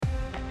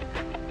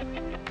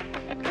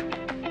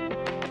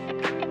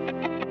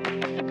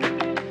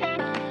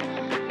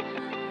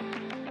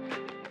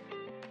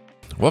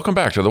Welcome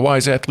back to the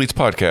Wise Athletes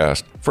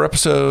Podcast. For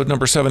episode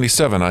number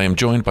 77, I am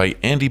joined by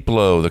Andy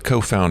Blow, the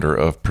co-founder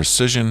of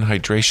Precision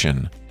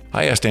Hydration.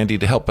 I asked Andy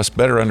to help us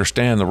better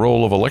understand the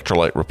role of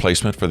electrolyte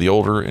replacement for the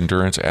older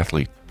endurance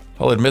athlete.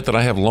 I'll admit that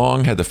I have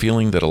long had the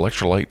feeling that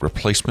electrolyte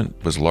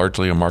replacement was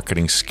largely a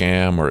marketing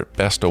scam, or at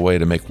best a way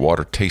to make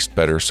water taste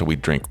better so we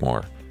drink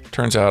more.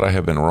 Turns out I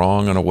have been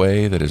wrong in a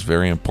way that is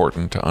very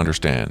important to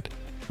understand.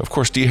 Of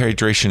course,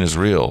 dehydration is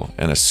real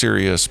and a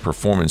serious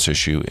performance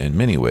issue in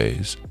many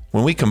ways.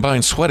 When we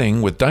combine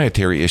sweating with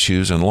dietary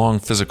issues and long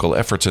physical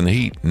efforts in the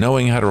heat,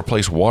 knowing how to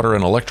replace water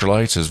and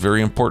electrolytes is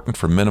very important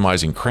for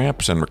minimizing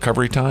cramps and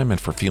recovery time and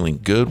for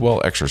feeling good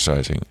while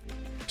exercising.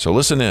 So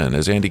listen in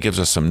as Andy gives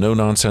us some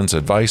no-nonsense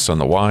advice on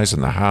the whys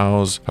and the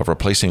hows of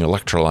replacing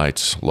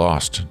electrolytes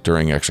lost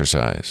during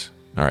exercise.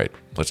 All right,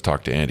 let's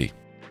talk to Andy.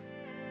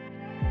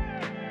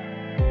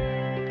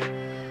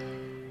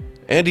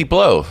 Andy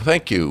Blow,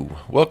 thank you.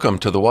 Welcome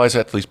to the Wise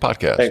Athletes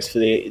Podcast. Thanks for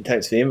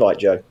the invite,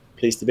 Joe.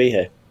 Pleased to be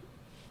here.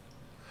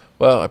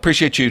 Well, I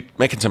appreciate you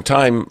making some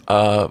time.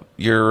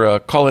 You're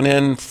calling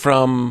in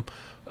from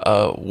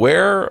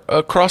where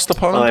across the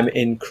pond? I'm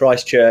in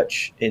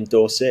Christchurch in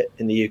Dorset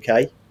in the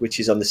UK, which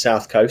is on the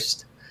south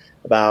coast,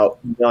 about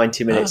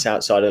 90 minutes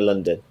outside of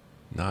London.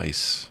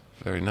 Nice.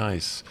 Very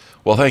nice.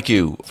 Well, thank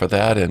you for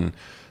that, and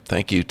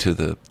thank you to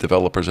the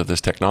developers of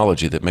this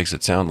technology that makes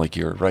it sound like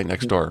you're right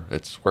next door.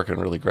 It's working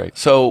really great.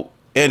 So,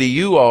 Andy,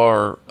 you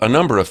are a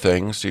number of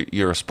things.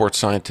 You're a sports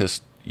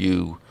scientist.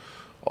 You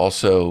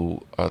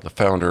also are the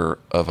founder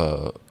of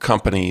a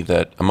company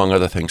that, among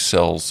other things,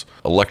 sells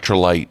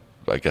electrolyte,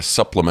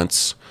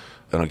 supplements.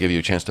 And I'll give you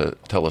a chance to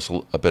tell us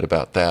a bit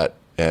about that.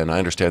 And I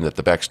understand that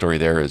the backstory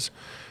there is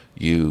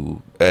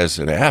you, as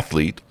an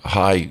athlete, a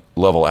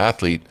high-level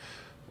athlete,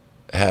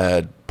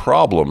 had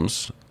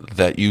problems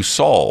that you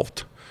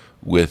solved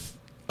with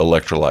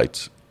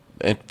electrolytes.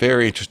 And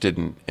very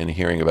interested in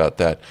hearing about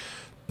that.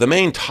 The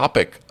main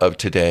topic of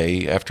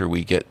today, after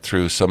we get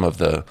through some of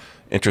the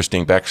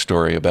interesting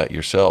backstory about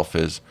yourself,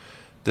 is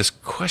this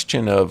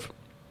question of,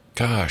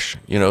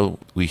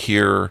 we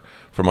hear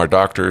from our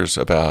doctors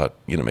about,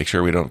 make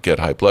sure we don't get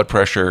high blood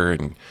pressure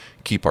and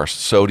keep our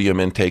sodium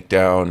intake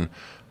down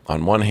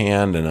on one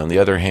hand, and on the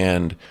other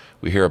hand,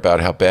 we hear about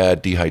how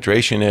bad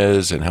dehydration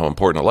is and how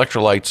important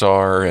electrolytes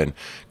are, and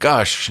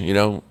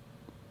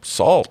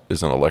salt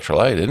is an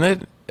electrolyte,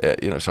 isn't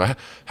it? So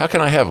how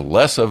can I have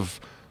less of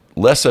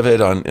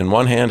it in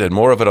one hand and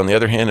more of it on the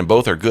other hand, and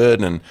both are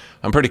good? And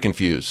I'm pretty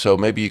confused. So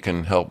maybe you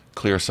can help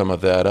clear some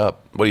of that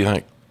up. What do you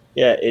think?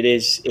 Yeah, it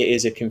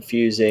is a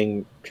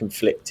confusing,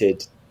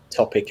 conflicted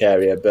topic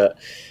area, but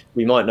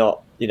we might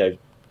not be able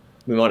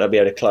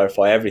to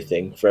clarify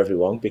everything for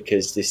everyone,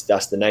 because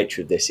that's the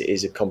nature of this. It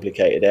is a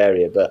complicated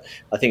area, but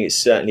I think it's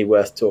certainly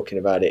worth talking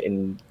about it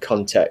in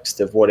context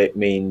of what it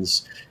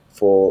means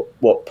for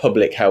what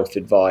public health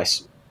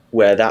advice,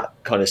 where that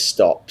kind of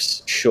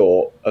stops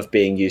short of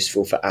being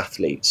useful for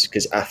athletes,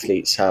 because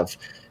athletes have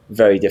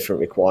very different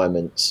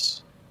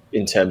requirements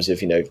in terms of,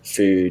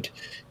 food,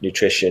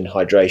 nutrition,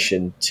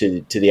 hydration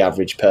to the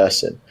average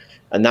person.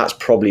 And that's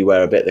probably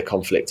where a bit of the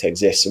conflict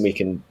exists, and we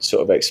can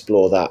sort of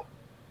explore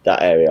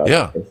that area.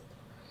 Yeah.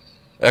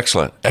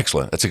 Excellent.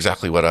 That's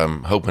exactly what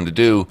I'm hoping to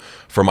do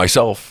for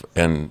myself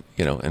and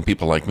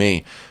people like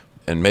me.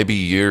 And maybe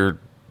you're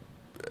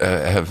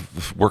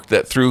have worked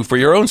that through for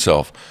your own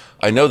self.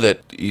 I know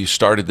that you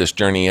started this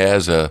journey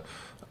as an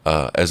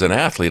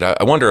athlete.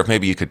 I wonder if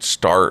maybe you could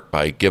start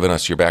by giving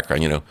us your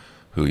background,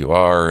 who you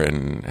are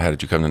and how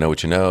did you come to know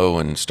what you know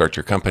and start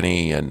your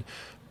company, and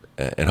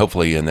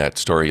hopefully in that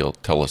story you'll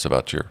tell us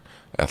about your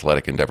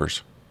athletic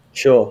endeavors.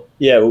 Sure.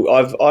 Yeah,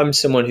 well, I'm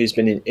someone who's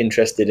been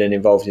interested and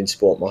involved in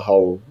sport my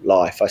whole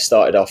life. I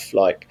started off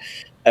like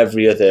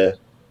every other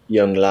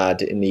young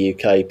lad in the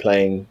UK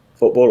playing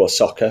football or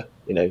soccer,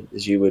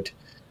 as you would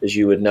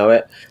know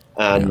it.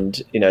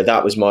 And,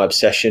 that was my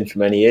obsession for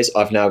many years.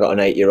 I've now got an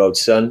 8-year-old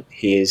son.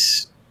 He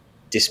is,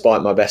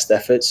 despite my best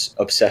efforts,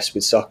 obsessed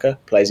with soccer,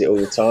 plays it all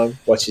the time,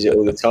 watches it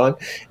all the time.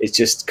 It's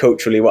just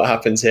culturally what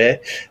happens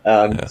here.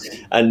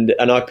 And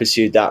I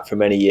pursued that for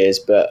many years,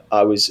 but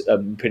I was a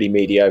pretty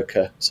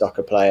mediocre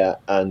soccer player.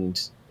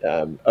 And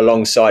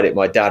alongside it,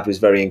 my dad was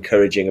very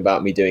encouraging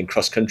about me doing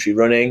cross-country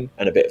running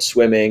and a bit of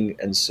swimming.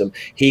 And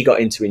he got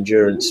into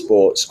endurance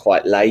sports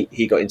quite late.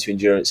 He got into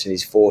endurance in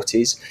his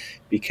 40s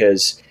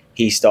because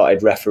he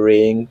started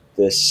refereeing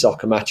the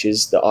soccer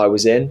matches that I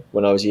was in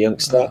when I was a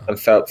youngster, and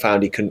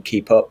found he couldn't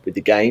keep up with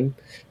the game.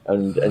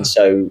 And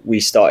so we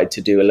started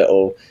to do a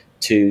little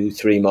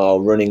 2-3 mile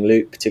running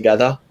loop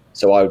together.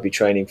 So I would be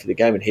training for the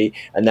game,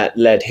 and that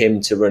led him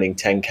to running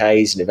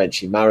 10Ks and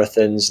eventually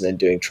marathons, and then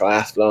doing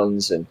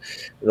triathlons and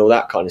all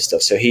that kind of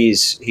stuff. So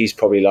he's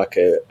probably like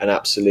an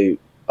absolute.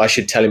 I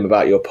should tell him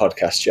about your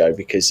podcast, Joe,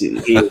 because he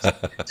is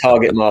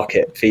target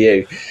market for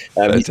you.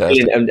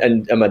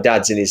 And my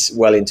dad's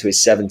well into his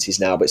 70s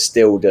now, but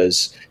still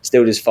does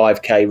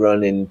 5K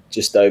run in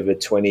just over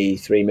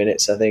 23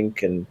 minutes, I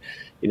think. And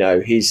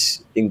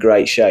he's in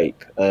great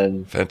shape.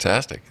 And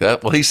fantastic.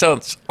 He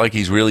sounds like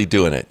he's really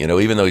doing it.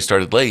 Even though he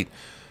started late,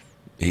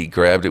 he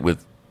grabbed it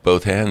with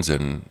both hands,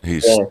 and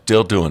he's Yeah.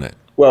 still doing it.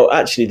 Well,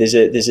 actually,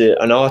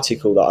 an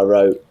article that I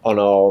wrote on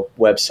our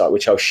website,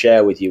 which I'll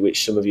share with you,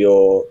 which some of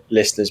your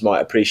listeners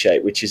might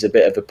appreciate, which is a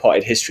bit of a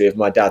potted history of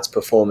my dad's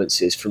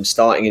performances from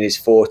starting in his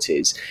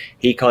 40s.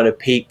 He kind of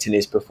peaked in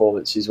his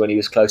performances when he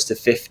was close to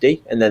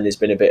 50, and then there's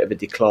been a bit of a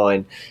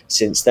decline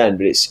since then.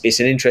 But it's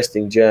an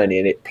interesting journey,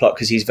 and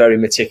because he's very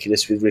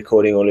meticulous with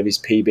recording all of his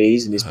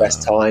PBs and his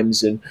best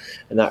times and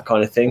that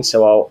kind of thing.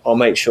 So I'll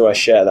make sure I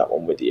share that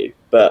one with you.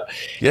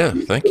 Yeah,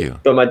 thank you.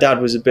 But my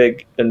dad was a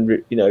big,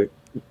 and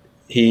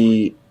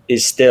he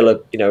is still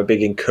a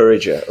big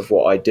encourager of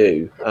what I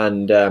do,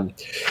 and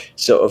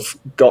sort of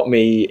got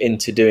me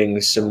into doing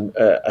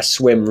a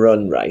swim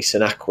run race,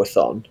 an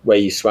aquathon, where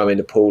you swam in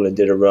the pool and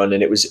did a run,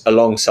 and it was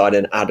alongside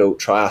an adult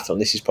triathlon.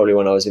 This is probably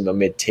when I was in my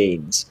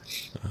mid-teens,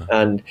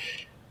 and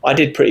I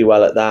did pretty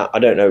well at that. I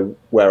don't know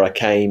where I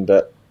came,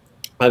 but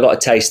I got a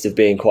taste of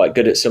being quite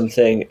good at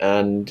something,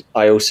 and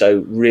I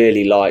also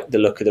really liked the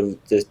look of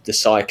the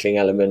cycling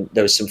element.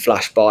 There was some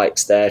flash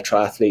bikes there.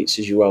 Triathletes,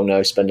 as you well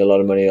know, spend a lot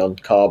of money on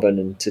carbon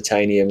and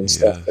titanium and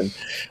stuff. And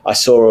Yes. I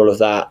saw all of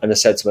that, and I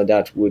said to my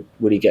dad, would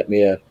he get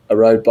me a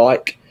road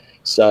bike?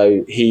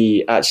 So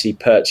he actually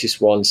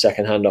purchased one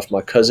secondhand off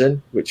my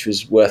cousin, which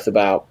was worth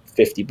about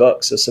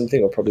 $50 or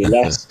something, or probably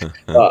less.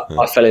 But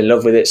I fell in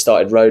love with it,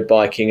 started road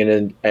biking, and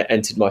then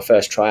entered my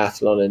first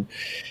triathlon. And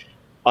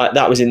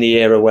that was in the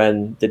era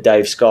when the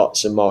Dave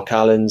Scotts and Mark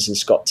Allens and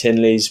Scott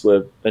Tinleys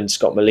and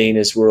Scott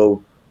Molinas were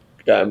all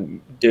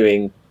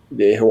doing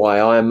the Hawaii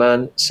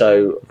Ironman.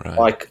 So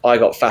Right. I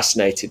got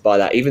fascinated by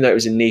that, even though it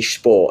was a niche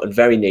sport and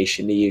very niche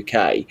in the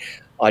UK.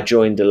 I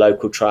joined a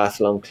local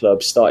triathlon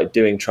club, started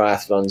doing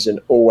triathlons, and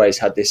always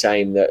had this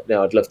aim that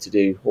I'd love to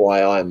do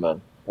Hawaii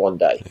Ironman one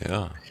day.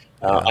 Yeah.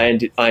 I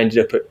Yeah. ended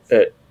up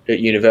at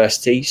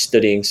university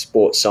studying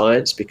sports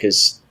science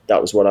because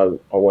that was what I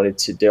wanted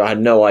to do. I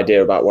had no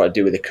idea about what I'd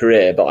do with a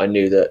career, but I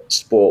knew that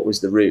sport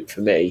was the route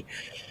for me.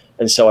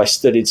 And so I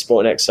studied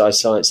sport and exercise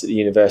science at the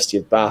University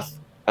of Bath.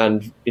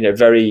 And,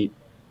 very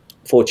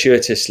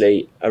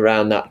fortuitously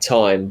around that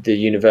time, the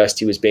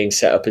university was being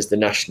set up as the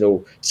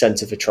National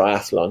Centre for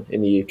Triathlon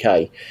in the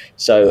UK.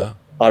 So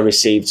Oh, I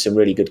received some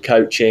really good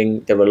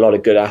coaching. There were a lot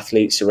of good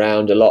athletes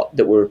around, a lot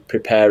that were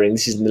preparing.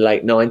 This is in the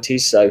late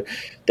 90s. So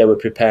they were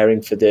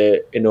preparing for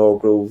the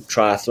inaugural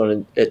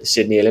triathlon at the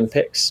Sydney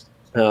Olympics.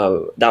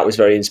 That was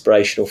very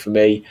inspirational for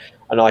me.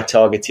 And I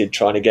targeted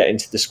trying to get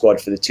into the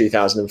squad for the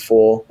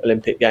 2004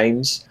 Olympic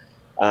Games.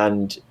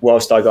 And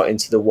whilst I got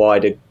into the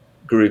wider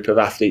group of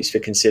athletes for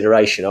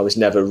consideration, I was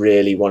never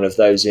really one of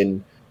those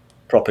in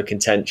proper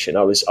contention.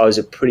 I was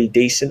a pretty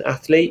decent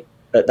athlete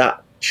at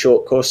that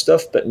short course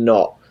stuff, but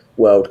not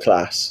world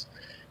class.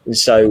 And okay.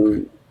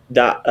 so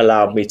that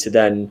allowed me to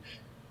then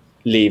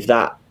leave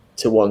that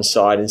to one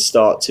side and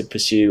start to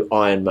pursue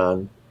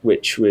Ironman,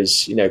 which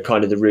was,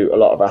 kind of the route a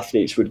lot of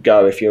athletes would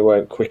go if you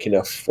weren't quick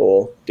enough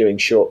for doing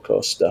short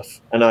course stuff.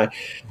 And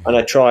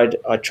I tried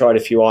a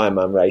few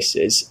Ironman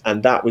races,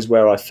 and that was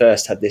where I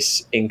first had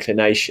this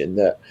inclination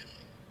that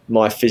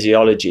my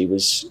physiology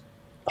was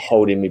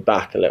holding me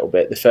back a little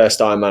bit. The first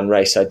Ironman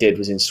race I did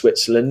was in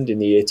Switzerland in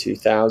the year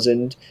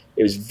 2000.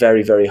 It was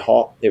very, very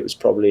hot. It was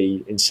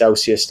probably in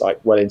Celsius, like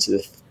well into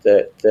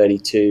the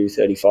 32,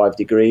 35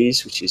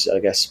 degrees, which is, I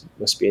guess,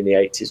 must be in the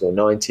 80s or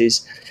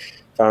 90s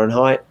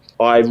Fahrenheit.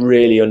 I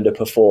really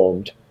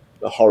underperformed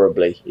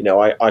horribly.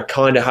 I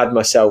kind of had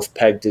myself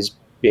pegged as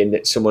being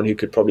someone who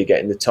could probably get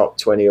in the top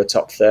 20 or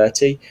top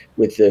 30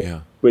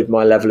 Yeah. with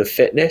my level of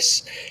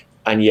fitness.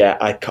 And yeah,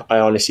 I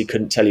honestly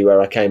couldn't tell you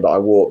where I came, but I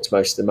walked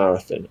most of the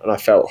marathon and I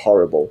felt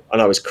horrible and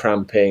I was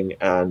cramping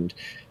and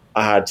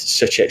I had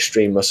such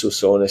extreme muscle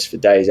soreness for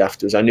days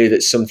afterwards. I knew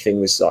that something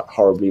was like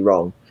horribly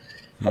wrong.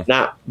 And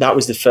that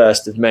was the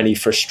first of many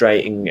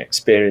frustrating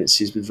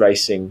experiences with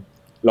racing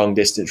long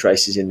distance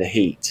races in the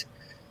heat.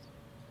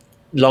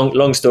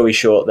 Long story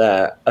short,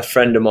 there, a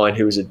friend of mine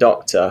who was a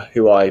doctor,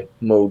 who I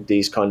mulled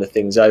these kind of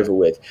things over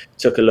with,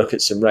 took a look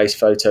at some race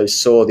photos,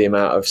 saw the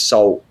amount of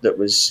salt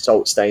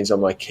stains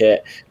on my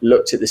kit,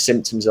 looked at the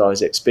symptoms I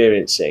was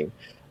experiencing,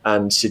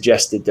 and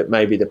suggested that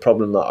maybe the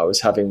problem that I was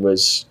having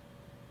was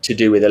to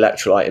do with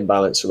electrolyte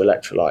imbalance or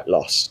electrolyte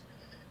loss,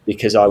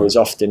 because I was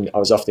often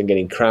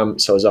getting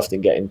cramps. I was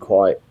often getting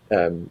quite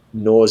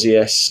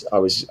nauseous. I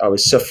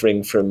was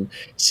suffering from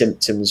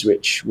symptoms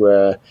which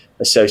were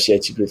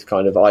associated with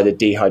kind of either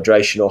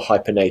dehydration or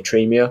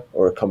hyponatremia,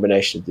 or a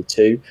combination of the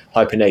two.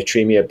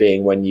 Hyponatremia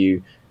being when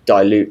you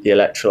dilute the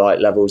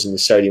electrolyte levels and the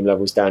sodium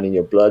levels down in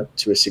your blood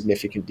to a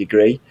significant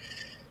degree.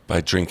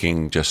 By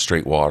drinking just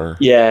straight water.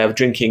 Yeah,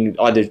 drinking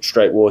either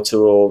straight water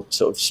or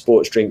sort of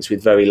sports drinks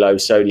with very low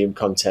sodium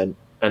content,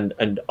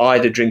 and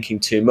either drinking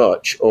too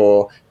much,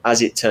 or,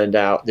 as it turned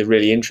out, the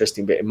really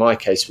interesting bit in my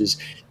case was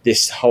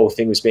this whole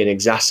thing was being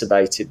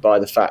exacerbated by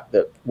the fact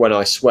that when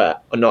I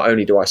sweat, not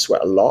only do I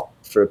sweat a lot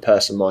for a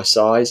person my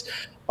size,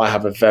 I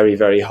have a very,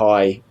 very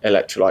high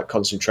electrolyte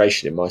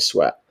concentration in my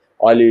sweat.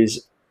 I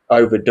lose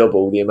over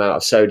double the amount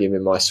of sodium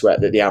in my sweat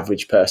that the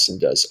average person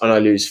does, and I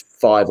lose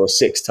 5 or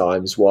 6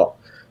 times what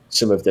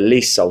some of the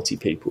least salty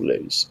people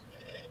lose.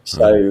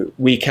 So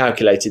we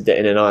calculated that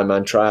in an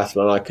Ironman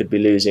triathlon, I could be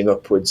losing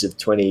upwards of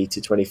 20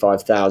 to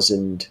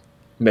 25,000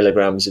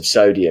 milligrams of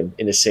sodium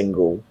in a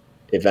single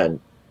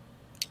event.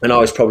 And I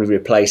was probably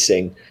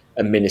replacing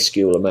a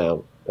minuscule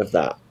amount of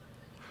that.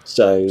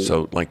 So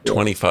So like yeah,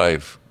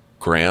 25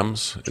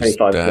 grams, is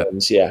 25 that,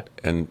 grams, yeah.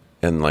 and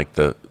like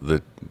the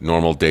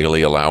normal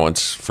daily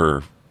allowance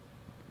for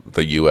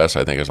the US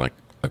I think is like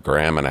a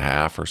gram and a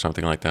half or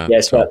something like that. Yeah,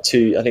 it's So about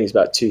two. I think it's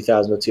about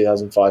 2,000 or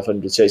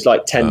 2,500. So it's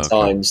like 10 okay.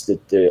 times the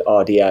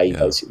RDA Yeah.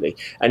 basically.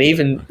 And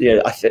even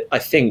Okay. I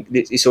think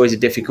it's always a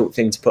difficult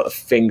thing to put a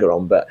finger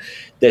on, but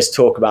there's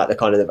talk about the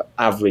kind of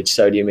average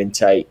sodium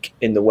intake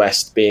in the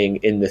West being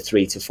in the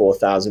 3 to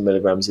 4,000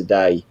 milligrams a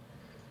day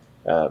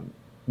um,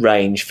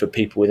 range for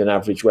people with an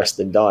average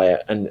Western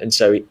diet. And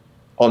so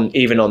on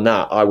even on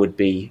that, I would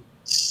be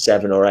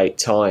 7 or 8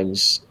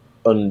 times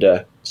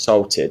under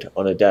salted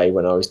on a day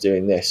when I was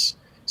doing this.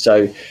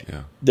 So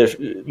Yeah.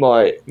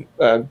 my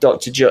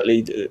Dr.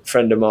 Jutley, a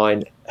friend of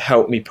mine,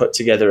 helped me put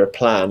together a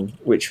plan,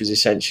 which was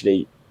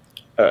essentially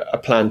a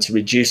plan to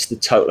reduce the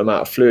total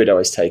amount of fluid I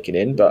was taking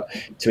in, but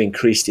to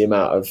increase the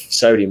amount of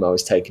sodium I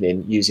was taking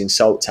in using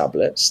salt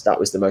tablets. That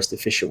was the most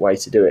efficient way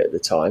to do it at the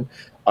time.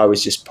 I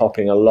was just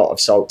popping a lot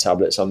of salt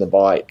tablets on the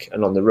bike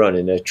and on the run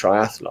in a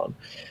triathlon.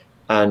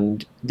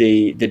 And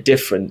the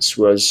difference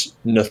was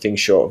nothing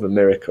short of a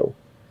miracle.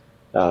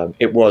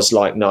 It was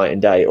like night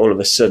and day. All of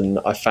a sudden,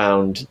 I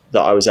found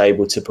that I was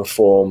able to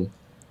perform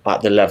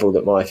at the level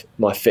that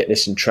my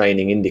fitness and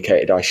training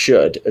indicated I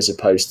should, as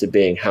opposed to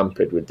being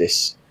hampered with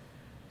this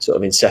sort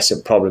of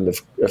incessant problem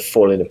of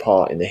falling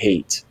apart in the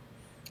heat.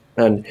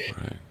 And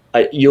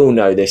Right. you'll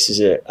know this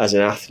as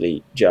an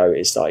athlete, Joe.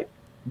 It's like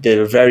there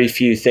are very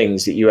few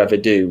things that you ever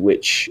do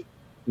which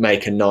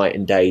make a night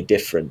and day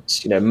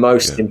difference.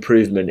 Most Yeah.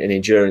 improvement in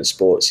endurance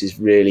sports is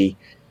really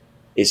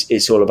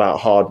it's all about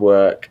hard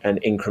work and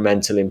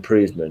incremental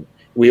improvement.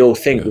 We all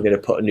think we're Yeah. going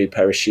to put a new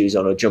pair of shoes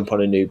on or jump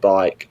on a new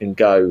bike and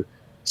go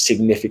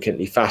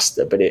significantly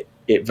faster, but it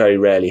very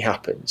rarely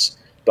happens.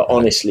 But Right.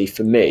 honestly,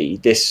 for me,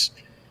 this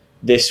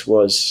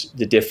was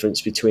the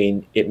difference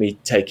between me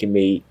taking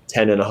me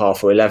 10 and a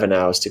half or 11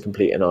 hours to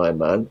complete an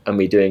Ironman and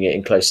me doing it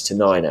in close to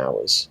 9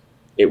 hours.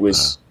 It Wow.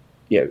 was,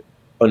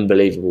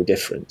 unbelievable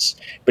difference.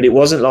 But it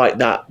wasn't like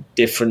that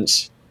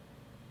difference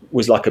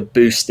was like a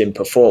boost in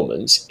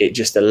performance. It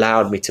just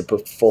allowed me to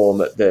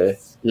perform at the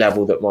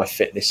level that my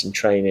fitness and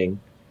training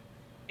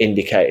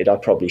indicated I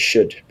probably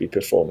should be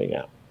performing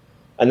at.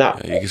 And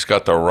that Yeah, you just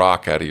got the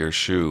rock out of your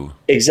shoe.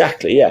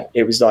 exactly, yeah,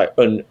 it was like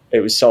it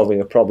was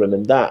solving a problem,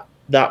 and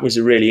that was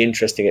a really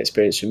interesting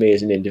experience for me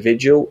as an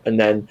individual. And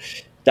then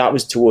that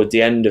was toward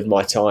the end of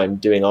my time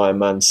doing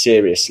Ironman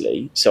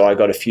seriously. So I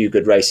got a few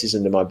good races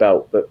under my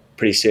belt, but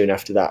pretty soon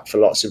after that, for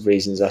lots of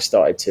reasons, I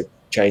started to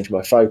change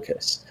my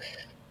focus.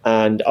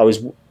 And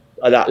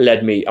that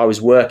led me, I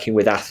was working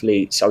with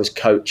athletes, I was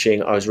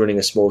coaching, I was running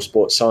a small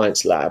sports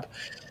science lab,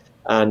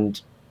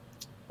 and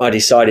I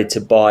decided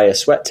to buy a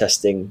sweat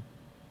testing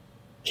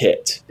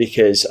kit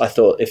because I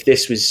thought if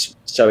this was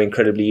so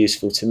incredibly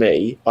useful to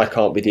me, I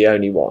can't be the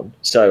only one.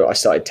 So I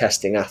started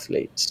testing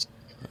athletes.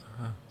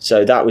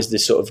 So that was the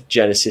sort of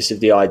genesis of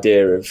the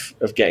idea of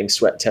getting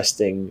sweat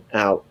testing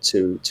out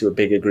to a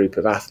bigger group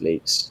of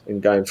athletes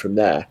and going from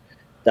there.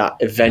 That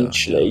Yeah. Yeah.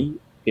 eventually,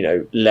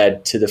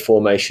 led to the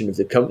formation of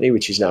the company,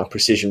 which is now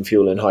Precision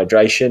Fuel and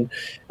Hydration.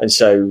 And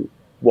so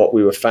what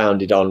we were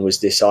founded on was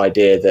this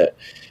idea that,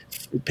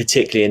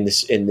 particularly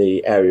in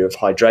the area of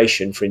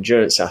hydration for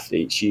endurance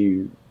athletes,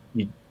 you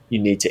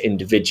need to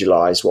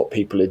individualize what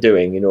people are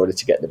doing in order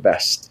to get the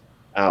best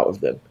out of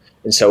them.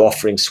 And so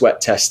offering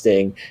sweat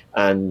testing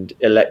and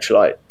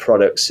electrolyte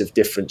products of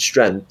different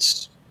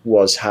strengths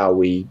was how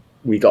we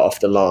got off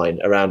the line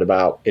around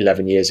about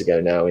 11 years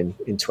ago now in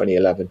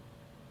 2011.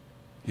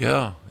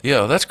 Yeah.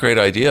 Yeah. That's a great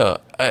idea.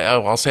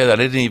 I'll say that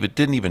I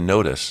didn't even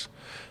notice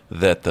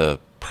that the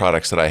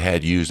products that I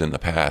had used in the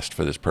past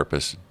for this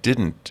purpose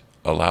didn't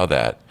allow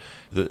that.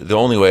 The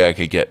only way I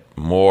could get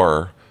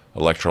more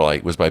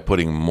electrolyte was by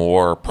putting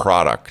more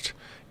product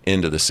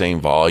into the same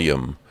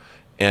volume,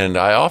 and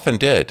I often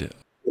did.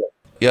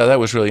 Yeah, that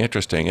was really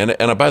interesting.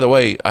 And by the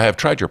way, I have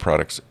tried your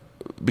products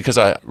because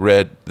I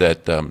read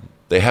that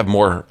they have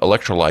more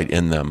electrolyte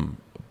in them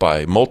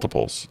by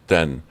multiples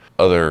than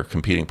other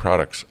competing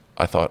products.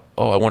 I thought,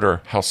 oh, I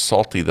wonder how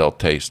salty they'll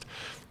taste.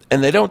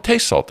 And they don't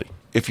taste salty.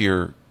 If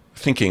you're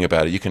thinking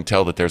about it, you can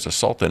tell that there's a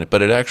salt in it,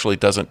 but it actually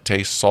doesn't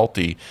taste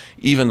salty,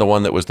 even the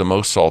one that was the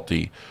most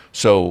salty.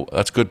 So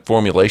that's good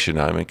formulation.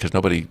 I mean, because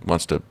nobody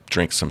wants to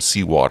drink some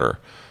seawater,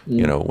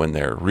 Mm. when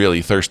they're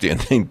really thirsty and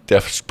they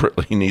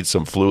desperately need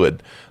some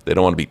fluid. They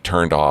don't want to be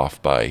turned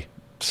off by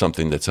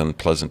something that's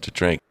unpleasant to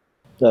drink.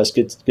 That's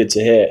good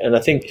to hear. And I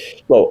think,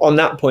 well, on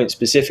that point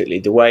specifically,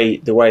 the way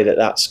that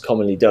that's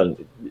commonly done,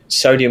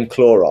 sodium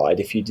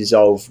chloride, if you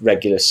dissolve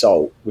regular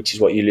salt, which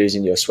is what you lose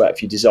in your sweat,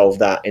 if you dissolve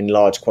that in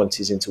large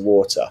quantities into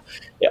water,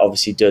 it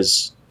obviously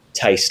does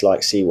taste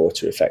like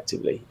seawater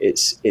effectively.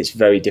 It's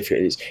very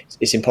difficult.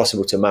 It's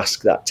impossible to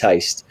mask that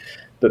taste.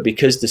 But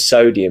because the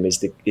sodium is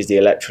the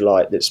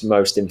electrolyte that's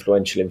most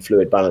influential in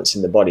fluid balance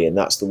in the body, and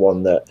that's the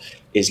one that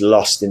is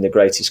lost in the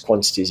greatest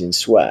quantities in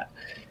sweat,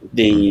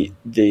 the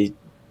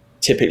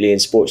typically in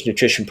sports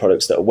nutrition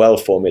products that are well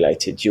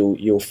formulated,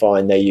 you'll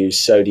find they use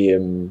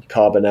sodium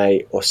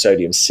carbonate or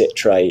sodium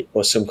citrate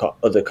or some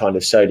other kind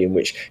of sodium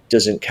which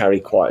doesn't carry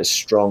quite as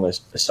strong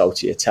a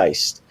saltier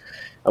taste.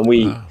 And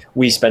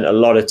we spent a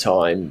lot of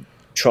time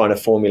trying to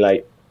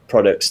formulate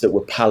products that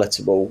were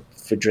palatable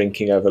for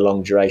drinking over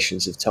long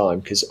durations of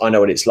time, because I know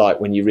what it's like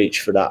when you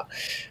reach for that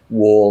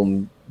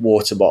warm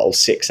water bottle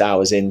 6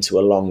 hours into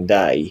a long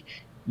day.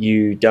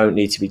 You don't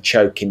need to be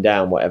choking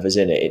down whatever's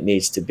in it. It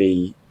needs to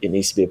be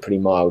a pretty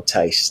mild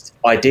taste.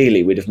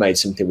 Ideally, we'd have made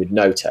something with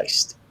no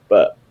taste,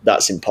 but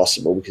that's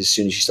impossible, because as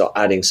soon as you start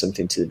adding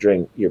something to the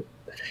drink,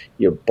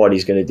 your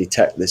body's going to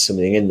detect there's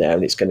something in there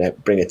and it's going to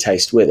bring a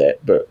taste with it.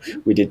 But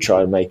we did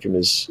try and make them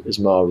as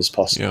mild as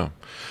possible. Yeah.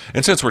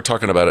 And since we're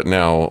talking about it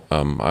now,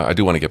 I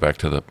do want to get back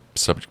to the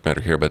subject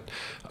matter here, but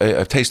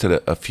I've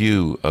tasted a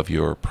few of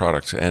your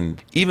products,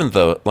 and even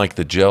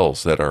the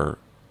gels that are,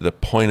 the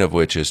point of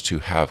which is to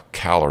have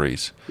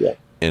calories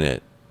in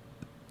it,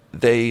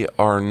 they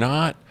are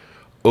not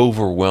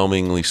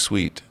overwhelmingly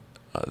sweet.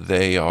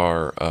 They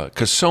are,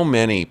 because so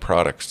many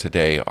products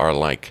today are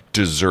like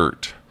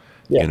dessert.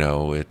 You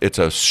know, it's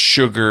a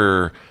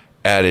sugar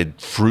added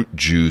fruit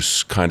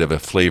juice kind of a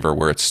flavor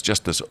where it's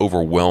just this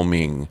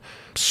overwhelming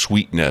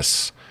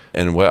sweetness.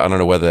 And I don't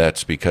know whether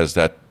that's because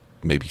that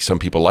maybe some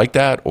people like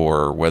that,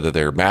 or whether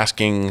they're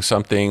masking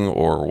something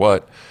or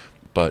what,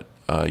 but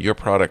your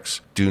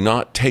products do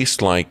not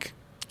taste like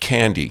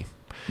candy.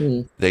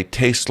 They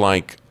taste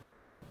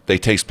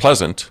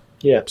pleasant.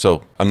 Yeah.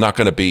 So I'm not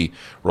going to be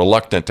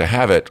reluctant to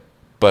have it,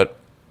 but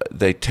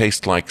they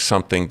taste like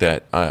something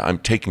that I'm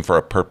taking for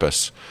a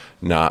purpose,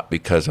 not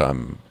because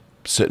I'm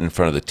sitting in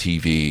front of the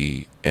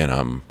TV and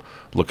I'm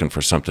looking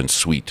for something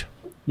sweet.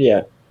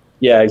 Yeah.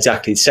 Yeah,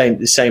 exactly.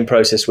 The same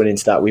process went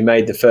into that. We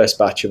made the first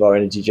batch of our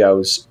energy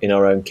gels in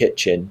our own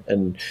kitchen,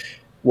 and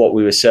what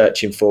we were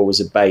searching for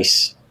was a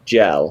base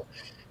gel,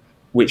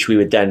 which we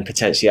would then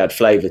potentially add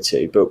flavor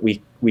to. But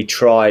we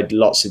tried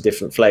lots of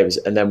different flavors,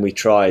 and then we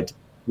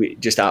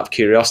just out of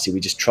curiosity, we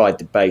just tried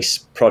the base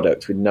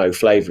product with no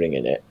flavoring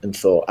in it and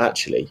thought,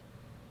 actually,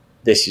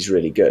 this is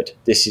really good.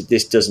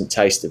 This doesn't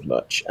taste of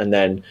much. And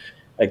then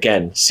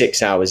again,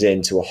 6 hours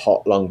into a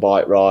hot long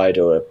bike ride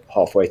or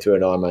halfway through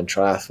an Ironman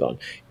triathlon,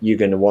 you're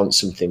going to want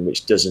something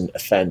which doesn't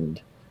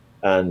offend.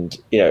 And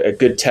a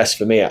good test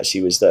for me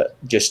actually was that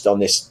just on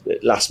this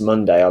last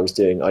Monday,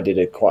 I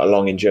did quite a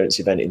long endurance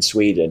event in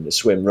Sweden, a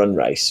swim run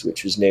race,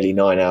 which was nearly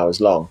 9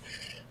 hours long,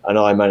 and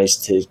I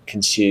managed to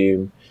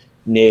consume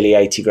nearly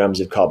 80 grams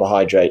of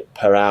carbohydrate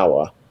per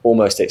hour,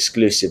 almost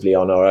exclusively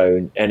on our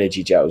own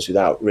energy gels,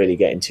 without really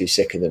getting too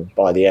sick of them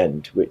by the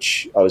end,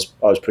 which I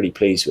was pretty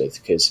pleased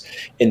with, because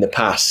in the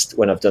past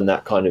when I've done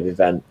that kind of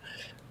event,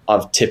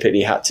 I've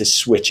typically had to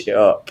switch it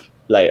up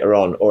later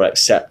on or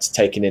accept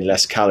taking in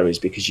less calories,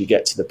 because you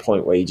get to the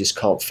point where you just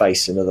can't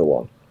face another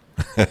one.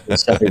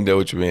 So, I know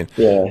what you mean.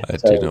 Yeah, I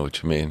do know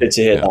what you mean. Good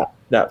to hear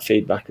that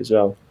feedback as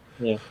well.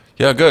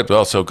 Yeah, good.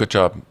 Well, so good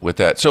job with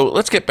that. So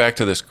let's get back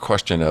to this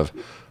question of,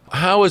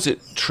 how is it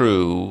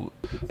true?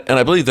 And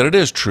I believe that it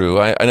is true.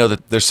 I know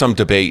that there's some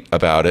debate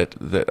about it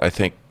that I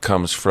think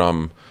comes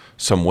from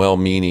some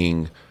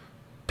well-meaning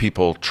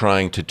people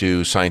trying to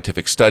do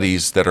scientific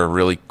studies that are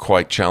really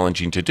quite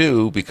challenging to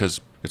do,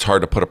 because it's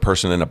hard to put a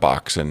person in a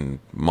box and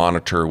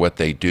monitor what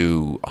they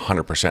do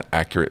 100%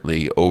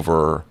 accurately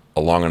over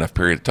a long enough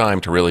period of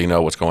time to really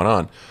know what's going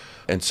on.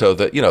 And so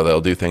that,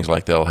 they'll do things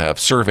like they'll have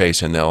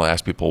surveys and they'll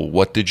ask people,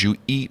 what did you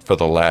eat for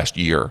the last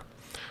year?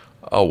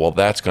 Oh, well,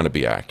 that's going to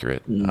be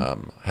accurate.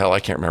 Hell, I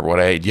can't remember what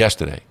I ate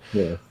yesterday.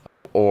 Yeah.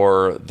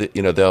 Or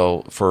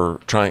they'll, for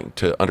trying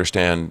to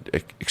understand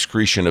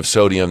excretion of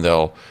sodium,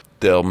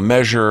 they'll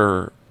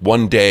measure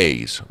 1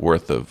 day's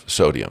worth of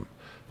sodium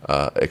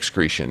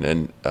excretion,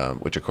 and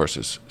which of course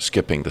is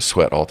skipping the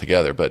sweat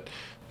altogether, but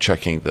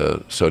checking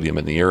the sodium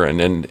in the urine,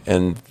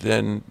 and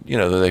then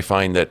they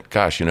find that,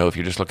 gosh, if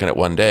you're just looking at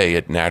 1 day,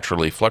 it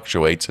naturally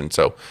fluctuates, and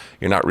so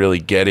you're not really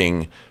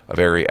getting a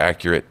very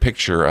accurate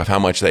picture of how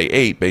much they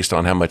ate based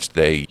on how much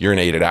they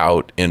urinated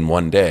out in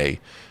 1 day.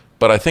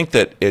 But I think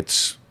that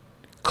it's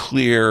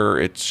clear,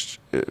 it's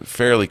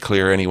fairly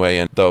clear anyway,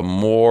 and the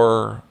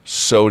more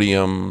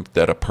sodium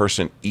that a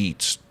person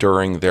eats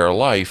during their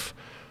life,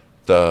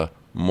 the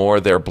more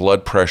their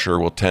blood pressure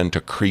will tend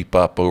to creep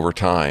up over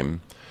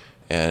time.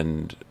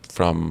 And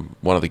from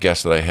one of the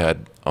guests that I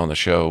had on the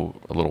show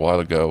a little while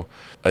ago,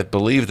 I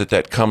believe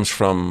that comes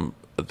from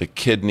the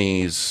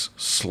kidneys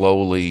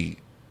slowly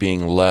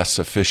being less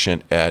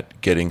efficient at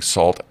getting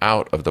salt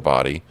out of the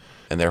body,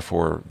 and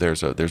therefore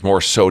there's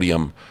more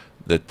sodium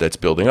that's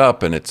building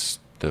up, and it's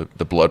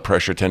the blood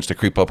pressure tends to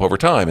creep up over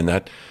time, and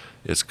that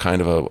is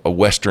kind of a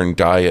Western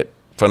diet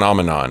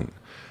phenomenon.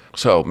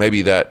 So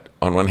maybe that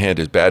on one hand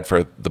is bad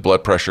for the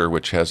blood pressure,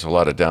 which has a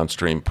lot of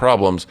downstream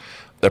problems.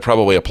 That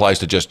probably applies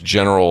to just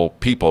general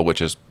people,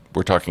 which is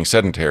we're talking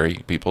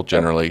sedentary people Yeah.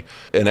 generally.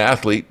 An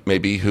athlete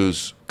maybe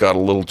who's got a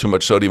little too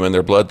much sodium in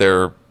their blood,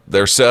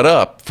 they're set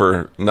up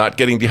for not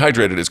getting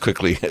dehydrated as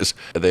quickly as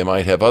they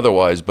might have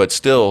otherwise. But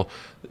still,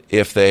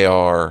 if they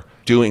are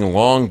doing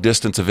long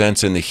distance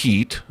events in the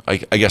heat, I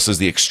guess is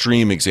the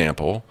extreme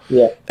example,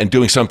 Yeah. and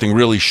doing something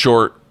really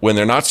short when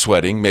they're not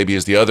sweating, maybe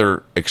is the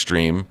other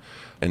extreme.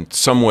 And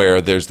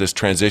somewhere there's this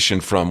transition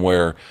from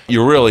where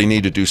you really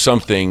need to do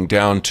something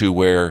down to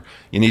where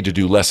you need to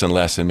do less and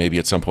less, and maybe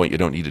at some point you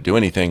don't need to do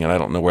anything. And I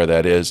don't know where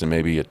that is, and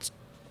maybe it's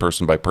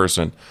person by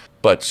person.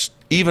 But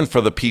even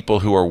for the people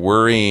who are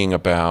worrying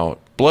about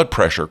blood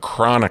pressure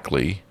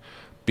chronically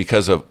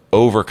because of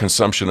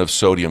overconsumption of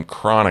sodium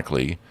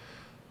chronically,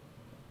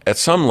 at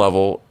some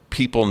level,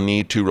 people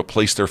need to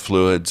replace their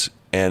fluids,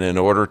 and in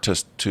order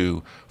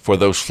to for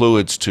those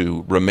fluids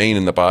to remain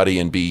in the body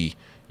and be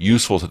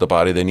useful to the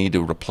body, they need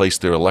to replace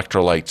their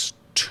electrolytes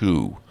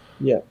too.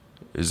 Yeah.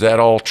 Is that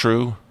all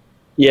true?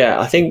 Yeah.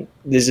 I think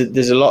there's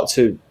a lot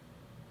to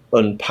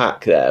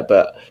unpack there,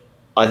 but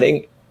I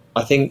think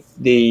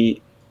the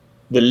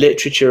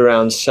literature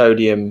around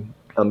sodium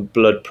and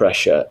blood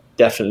pressure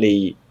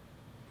definitely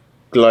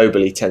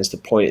globally tends to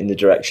point in the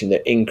direction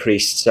that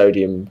increased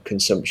sodium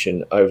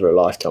consumption over a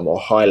lifetime, or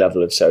high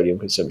level of sodium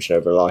consumption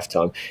over a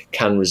lifetime,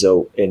 can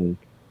result in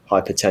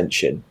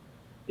hypertension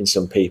in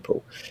some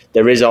people.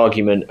 There is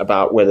argument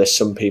about whether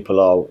some people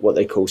are what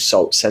they call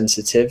salt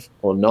sensitive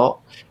or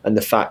not, and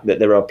the fact that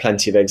there are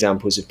plenty of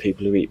examples of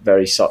people who eat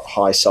very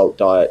high salt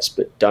diets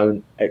but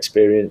don't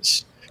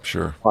experience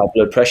Sure. high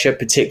blood pressure,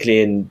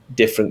 particularly in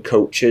different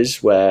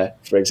cultures where,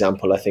 for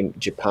example, I think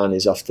Japan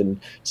is often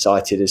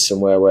cited as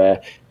somewhere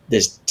where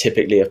there's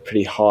typically a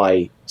pretty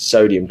high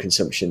sodium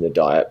consumption in the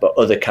diet, but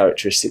other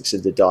characteristics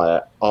of the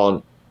diet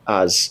aren't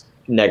as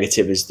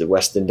negative as the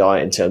Western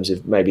diet in terms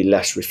of maybe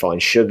less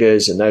refined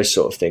sugars and those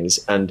sort of things.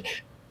 And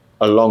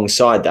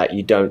alongside that,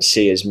 you don't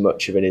see as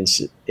much of an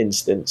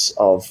instance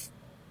of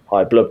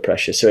high blood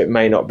pressure. So it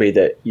may not be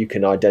that you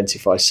can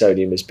identify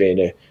sodium as being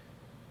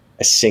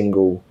a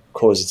single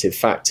causative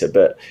factor,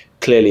 but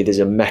clearly there's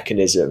a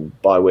mechanism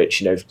by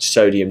which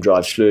sodium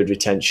drives fluid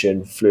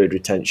retention. Fluid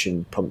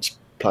retention pumps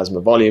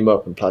plasma volume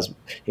up, and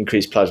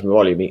increased plasma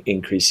volume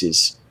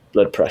increases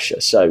blood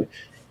pressure. So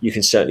you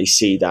can certainly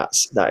see that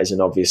is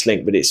an obvious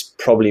link, but it's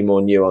probably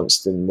more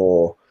nuanced and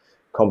more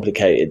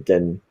complicated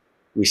than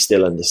we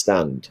still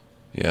understand.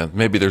 Yeah,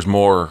 maybe there's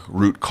more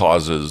root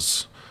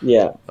causes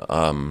Yeah,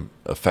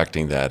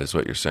 affecting that, is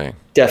what you're saying.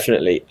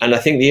 definitely. And I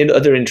think the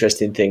other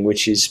interesting thing,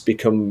 which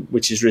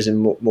has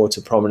risen more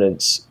to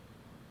prominence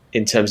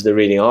in terms of the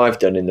reading I've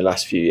done in the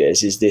last few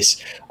years, is this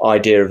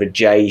idea of a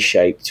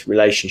J-shaped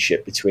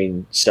relationship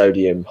between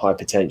sodium,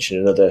 hypertension,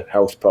 and other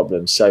health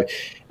problems. So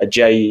a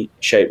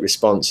J-shaped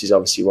response is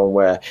obviously one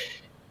where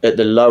at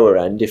the lower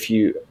end,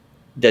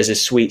 there's a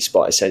sweet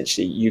spot,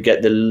 essentially, you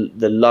get the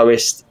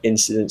lowest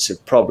incidence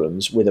of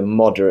problems with a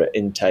moderate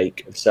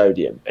intake of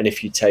sodium. And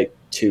if you take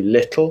too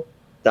little,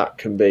 that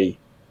can be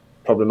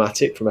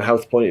problematic from a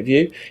health point of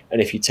view.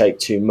 And if you take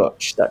too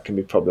much, that can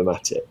be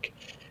problematic.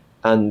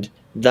 And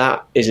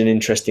that is an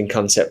interesting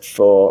concept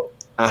for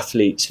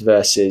athletes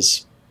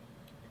versus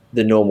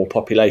the normal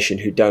population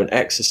who don't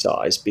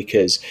exercise,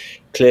 because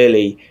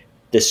clearly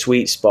the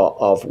sweet spot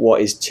of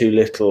what is too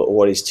little or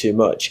what is too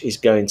much is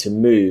going to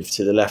move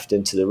to the left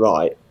and to the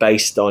right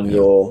based on Yeah.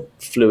 your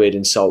fluid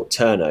and salt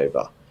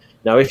turnover.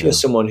 Now, if you're Yeah.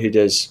 someone who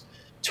does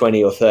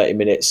 20 or 30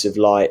 minutes of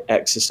light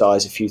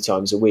exercise a few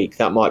times a week,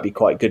 that might be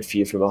quite good for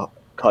you from a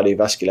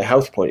cardiovascular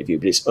health point of view,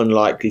 but it's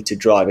unlikely to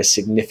drive a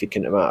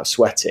significant amount of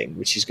sweating,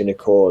 which is going to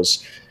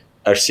cause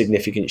a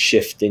significant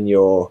shift in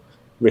your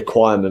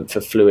requirement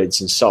for fluids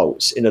and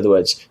salts. In other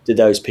words, do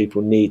those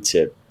people need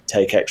to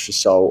take extra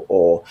salt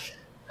or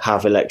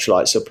have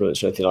electrolyte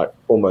supplements or anything like?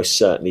 Almost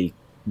certainly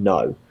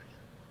no.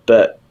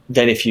 But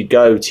then if you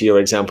go to your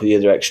example, the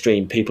other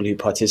extreme, people who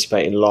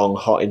participate in long,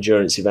 hot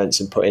endurance events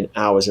and put in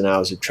hours and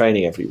hours of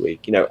training every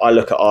week. I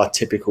look at our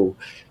typical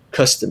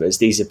customers.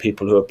 These are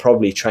people who are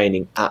probably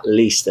training at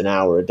least an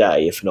hour a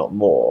day, if not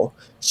more.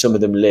 A lot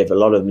of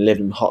them live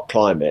in hot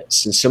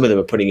climates, and some of them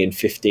are putting in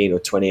 15 or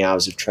 20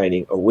 hours of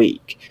training a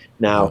week.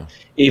 Now,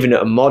 Yeah. even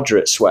at a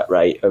moderate sweat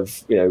rate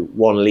of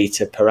 1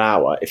 liter per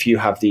hour, if you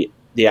have the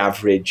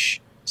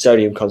average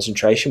sodium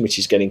concentration, which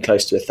is getting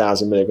close to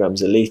 1,000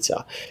 milligrams a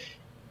liter,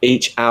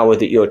 each hour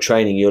that you're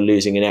training, you're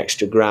losing an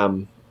extra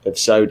gram of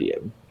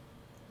sodium.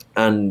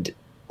 And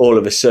all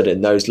of a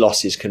sudden, those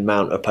losses can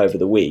mount up over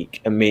the week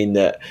and mean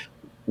that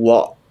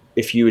what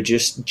if you were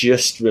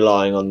just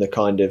relying on the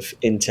kind of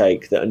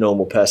intake that a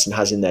normal person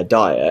has in their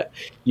diet,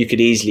 you could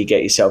easily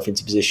get yourself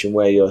into a position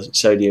where your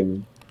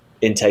sodium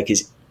intake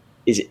is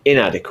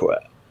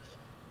inadequate.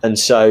 And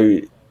so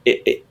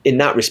in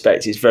that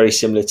respect, it's very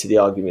similar to the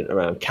argument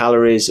around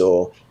calories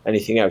or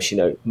anything else.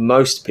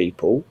 Most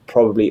people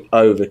probably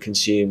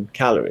overconsume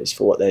calories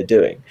for what they're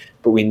doing.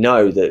 But we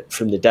know that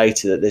from the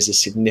data that there's a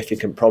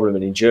significant problem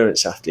in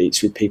endurance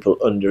athletes with people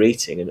under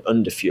eating and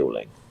under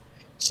fueling.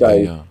 So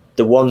Yeah.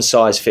 the one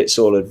size fits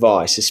all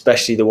advice,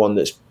 especially the one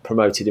that's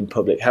promoted in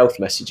public health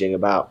messaging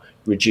about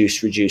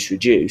reduce, reduce,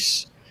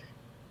 reduce,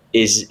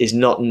 is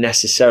not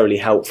necessarily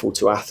helpful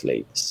to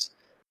athletes.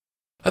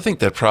 I think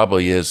that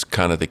probably is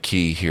kind of the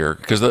key here,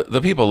 because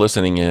the people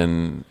listening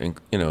in,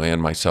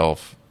 and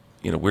myself,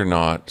 we're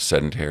not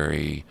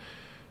sedentary.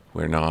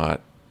 We're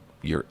not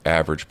your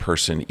average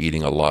person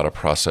eating a lot of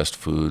processed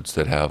foods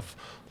that have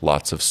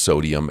lots of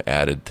sodium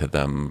added to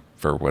them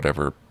for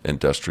whatever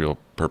industrial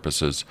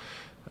purposes.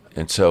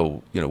 And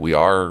so, we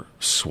are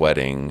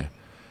sweating.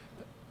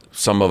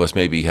 Some of us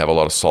maybe have a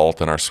lot of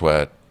salt in our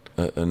sweat.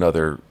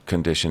 Another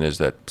condition is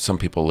that some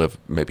people live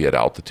maybe at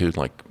altitude,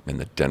 like in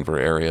the Denver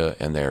area,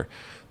 and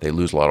they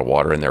lose a lot of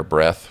water in their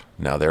breath.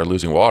 Now they're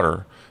losing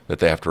water that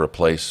they have to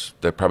replace.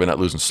 They're probably not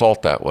losing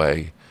salt that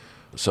way.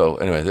 So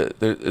anyway,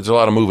 there's a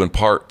lot of moving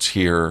parts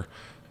here,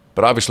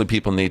 but obviously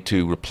people need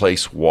to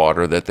replace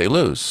water that they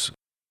lose.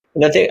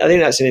 And I think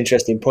that's an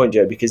interesting point,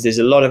 Joe, because there's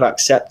a lot of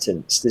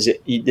acceptance.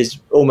 There's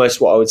almost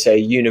what I would say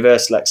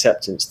universal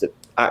acceptance that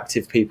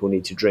active people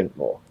need to drink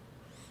more.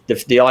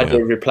 The idea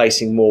Yeah. of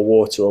replacing more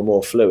water or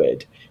more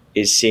fluid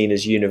is seen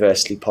as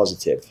universally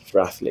positive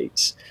for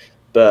athletes.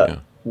 But Yeah.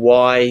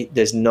 why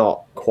there's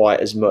not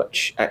quite as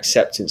much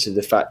acceptance of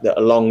the fact that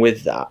along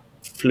with that,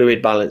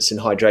 fluid balance and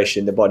hydration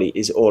in the body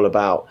is all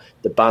about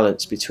the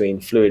balance between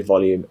fluid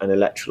volume and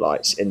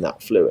electrolytes in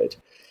that fluid.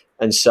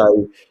 And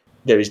so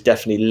there is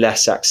definitely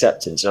less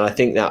acceptance. And I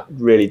think that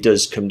really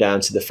does come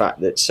down to the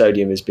fact that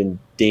sodium has been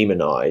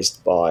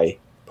demonized by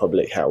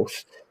public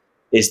health,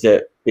 is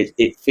that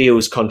it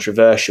feels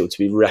controversial to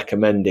be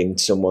recommending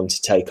someone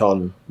to take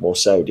on more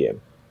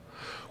sodium.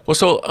 Well,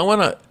 so I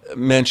want to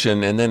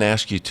mention and then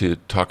ask you to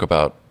talk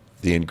about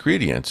the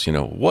ingredients.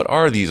 What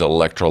are these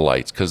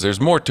electrolytes? Because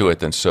there's more to it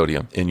than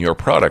sodium in your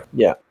product.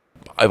 Yeah.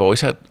 I've always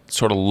had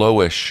sort of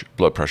lowish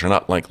blood pressure,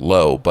 not like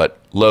low, but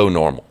low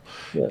normal.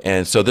 Yeah.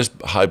 And so this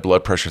high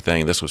blood pressure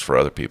thing, this was for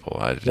other people.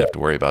 I didn't have to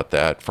worry about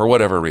that for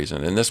whatever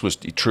reason. And this was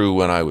true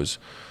when I was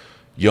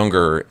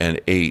younger and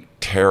ate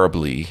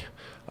terribly.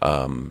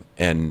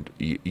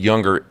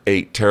 Younger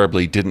ate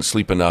terribly, didn't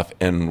sleep enough,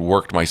 and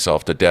worked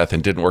myself to death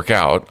and didn't work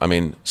out. I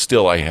mean,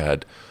 still I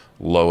had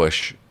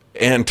lowish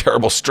and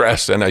terrible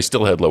stress, and I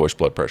still had lowish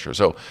blood pressure.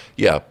 So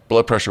yeah,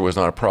 blood pressure was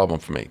not a problem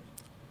for me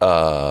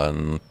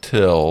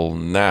until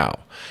now.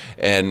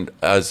 And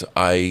as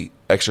I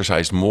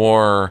exercised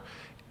more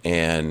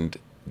and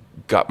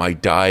got my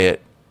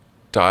diet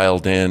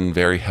dialed in,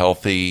 very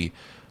healthy,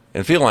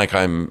 and feeling like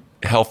I'm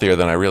healthier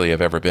than I really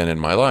have ever been in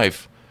my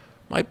life,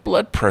 my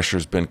blood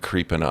pressure's been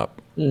creeping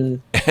up.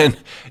 And,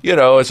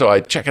 so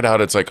I check it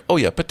out. It's like, oh,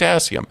 yeah,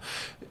 potassium.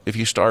 If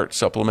you start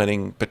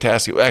supplementing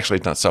potassium, actually,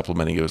 it's not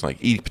supplementing, it was like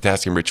eating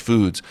potassium rich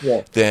foods,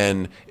 Yeah.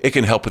 then it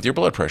can help with your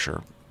blood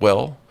pressure.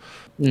 Well,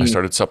 I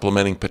started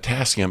supplementing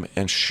potassium,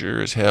 and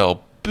sure as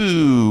hell,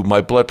 boo,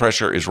 my blood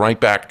pressure is right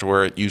back to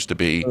where it used to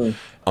be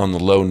on the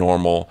low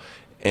normal.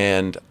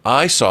 And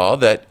I saw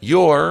that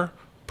your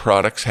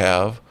products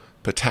have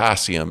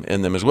potassium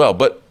in them as well.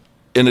 But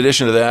in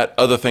addition to that,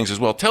 other things as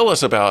well. Tell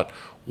us about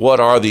what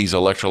are these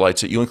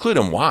electrolytes that you include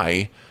and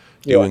why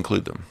you Yeah.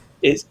 include them.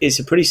 It's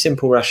a pretty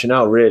simple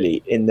rationale,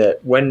 really, in that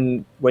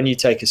when you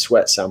take a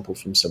sweat sample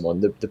from someone,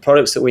 the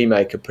products that we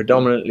make are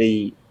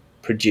predominantly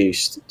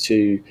produced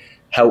to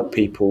help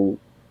people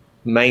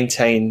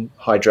maintain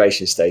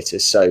hydration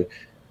status. So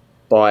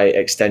by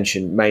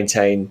extension,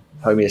 maintain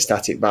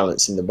homeostatic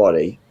balance in the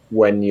body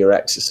when you're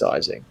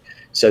exercising.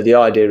 So the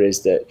idea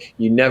is that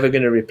you're never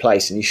going to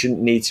replace, and you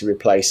shouldn't need to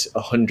replace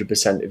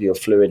 100% of your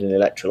fluid and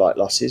electrolyte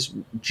losses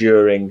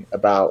during a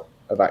bout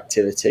of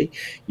activity.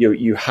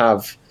 You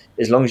have,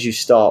 as long as you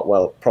start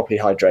well, properly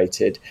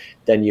hydrated,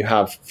 then you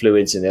have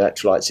fluids and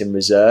electrolytes in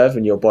reserve,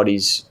 and your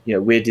body's,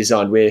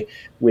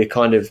 we're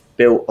kind of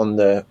built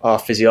on our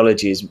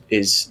physiology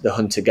is the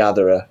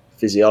hunter-gatherer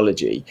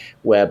physiology,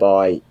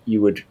 whereby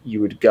you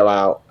would go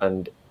out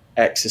and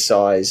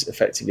exercise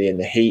effectively in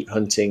the heat,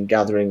 hunting,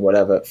 gathering,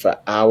 whatever, for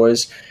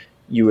hours.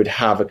 You would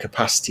have a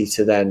capacity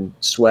to then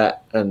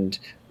sweat and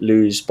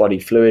lose body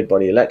fluid,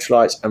 body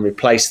electrolytes, and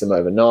replace them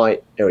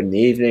overnight or in the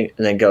evening,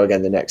 and then go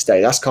again the next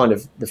day. That's kind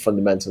of the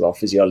fundamental of our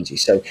physiology.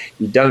 So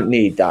you don't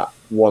need that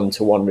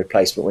one-to-one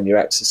replacement when you're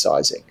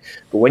exercising.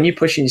 But when you're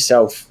pushing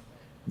yourself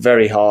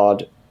very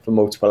hard for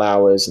multiple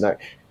hours, and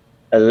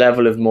a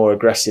level of more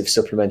aggressive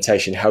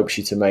supplementation helps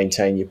you to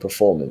maintain your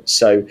performance.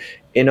 So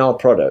in our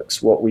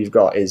products, what we've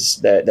got is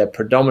they're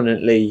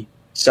predominantly,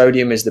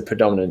 sodium is the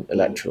predominant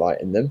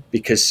electrolyte in them,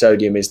 because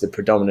sodium is the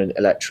predominant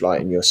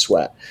electrolyte in your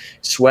sweat.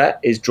 Sweat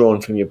is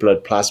drawn from your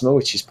blood plasma,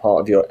 which is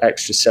part of your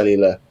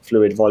extracellular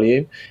fluid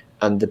volume,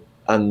 and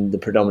the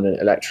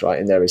predominant electrolyte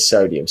in there is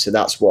sodium. So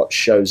that's what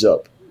shows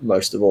up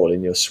most of all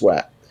in your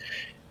sweat.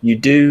 You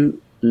do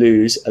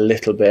lose a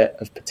little bit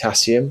of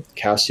potassium,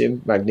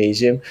 calcium,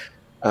 magnesium.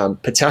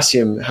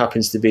 Potassium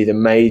happens to be the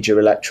major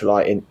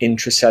electrolyte in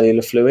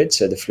intracellular fluid,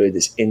 so the fluid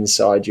that's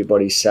inside your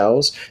body's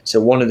cells.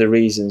 So one of the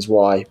reasons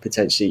why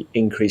potentially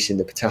increasing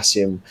the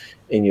potassium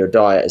in your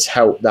diet has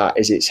helped that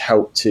is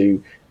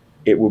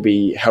it will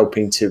be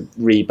helping to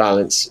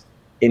rebalance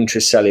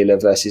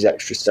intracellular versus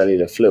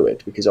extracellular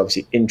fluid, because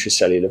obviously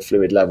intracellular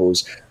fluid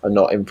levels are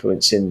not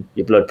influencing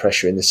your blood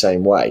pressure in the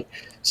same way.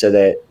 So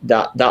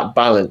that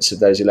balance of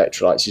those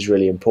electrolytes is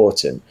really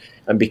important.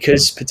 And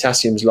because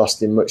potassium's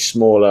lost in much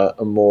smaller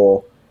and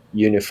more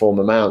uniform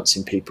amounts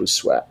in people's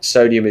sweat,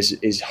 sodium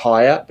is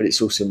higher, but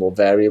it's also more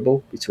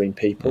variable between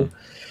people.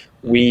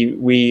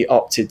 We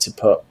opted to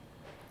put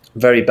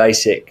very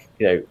basic,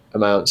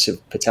 amounts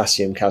of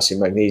potassium,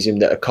 calcium, magnesium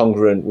that are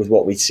congruent with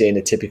what we see in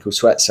a typical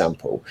sweat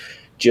sample,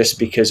 just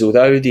because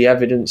although the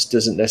evidence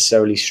doesn't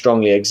necessarily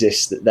strongly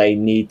exist that they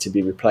need to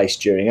be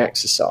replaced during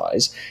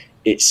exercise,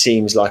 it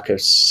seems like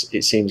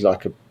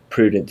a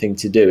prudent thing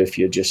to do if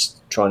you're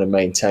just trying to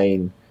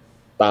maintain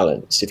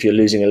balance. If you're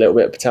losing a little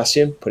bit of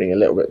potassium, putting a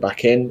little bit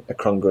back in, a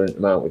congruent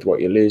amount with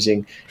what you're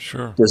losing,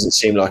 Sure. doesn't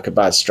seem like a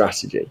bad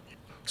strategy.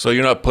 So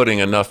you're not putting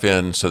enough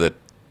in so that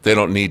they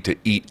don't need to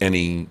eat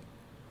any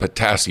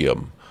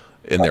potassium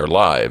in their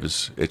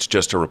lives. It's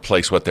just to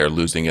replace what they're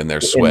losing in their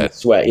In the sweat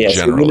sweat, yes.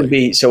 It wouldn't generally.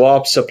 be so.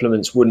 Our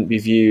supplements wouldn't be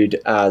viewed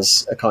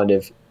as a kind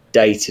of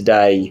day to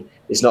day.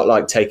 It's not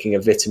like taking a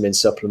vitamin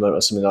supplement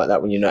or something like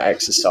that when you're not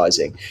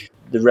exercising.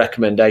 The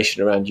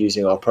recommendation around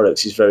using our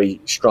products is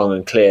very strong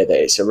and clear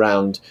that it's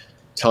around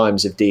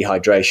times of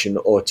dehydration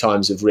or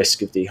times of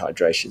risk of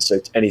dehydration. So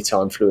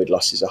anytime fluid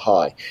losses are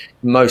high,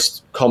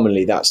 most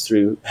commonly that's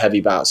through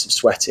heavy bouts of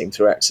sweating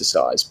through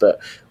exercise. But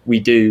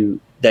we do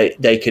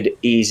they could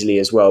easily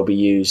as well be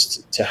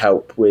used to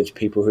help with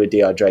people who are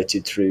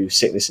dehydrated through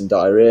sickness and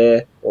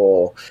diarrhea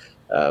or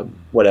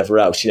whatever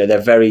else.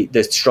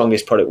 The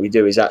strongest product we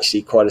do is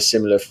actually quite a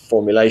similar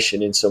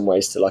formulation in some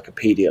ways to like a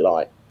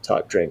Pedialyte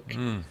type drink,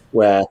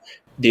 where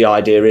the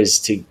idea is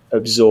to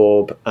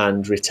absorb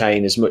and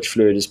retain as much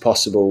fluid as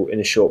possible in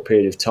a short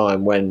period of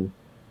time when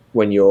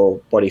your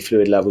body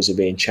fluid levels are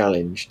being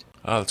challenged.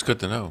 Oh, that's good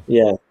to know.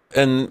 Yeah.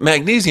 And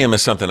magnesium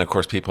is something, of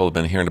course, people have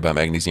been hearing about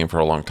magnesium for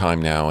a long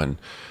time now, and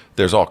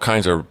there's all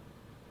kinds of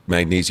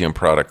magnesium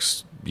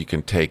products you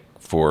can take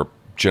for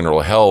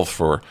general health,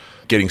 for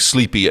getting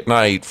sleepy at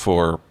night,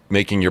 for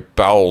making your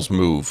bowels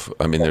move.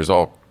 I mean, there's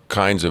all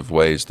kinds of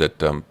ways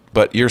that.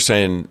 But you're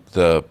saying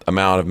the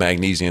amount of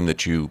magnesium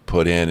that you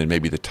put in, and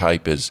maybe the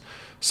type, is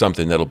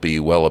something that'll be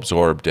well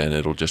absorbed, and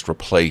it'll just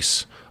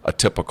replace a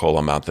typical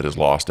amount that is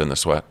lost in the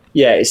sweat.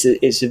 Yeah,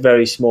 it's a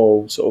very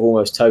small, sort of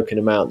almost token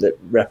amount that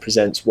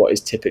represents what is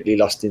typically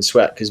lost in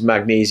sweat, because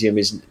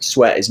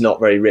sweat is not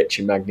very rich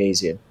in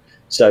magnesium.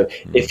 So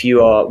if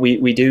you are,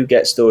 we do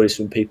get stories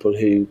from people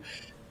who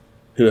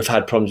have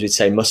had problems with,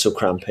 say, muscle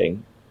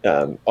cramping,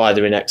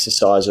 either in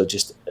exercise or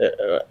just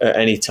at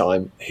any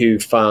time, who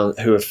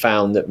have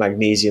found that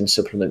magnesium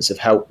supplements have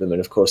helped them, and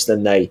of course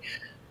then they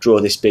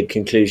draw this big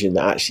conclusion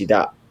that actually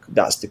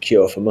that's the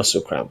cure for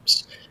muscle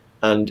cramps.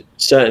 And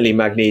certainly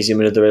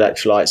magnesium and other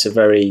electrolytes are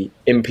very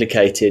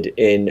implicated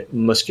in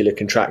muscular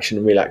contraction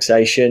and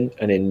relaxation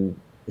and in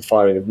the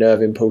firing of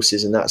nerve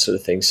impulses and that sort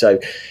of thing. So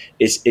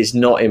it's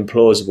not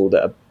implausible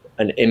that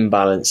an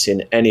imbalance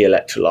in any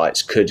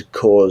electrolytes could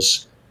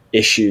cause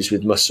issues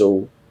with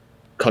muscle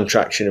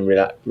contraction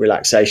and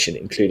relaxation,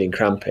 including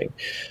cramping.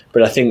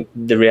 But I think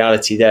the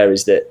reality there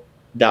is that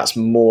that's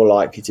more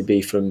likely to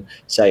be from,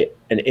 say,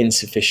 an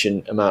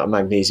insufficient amount of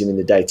magnesium in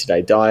the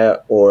day-to-day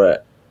diet, or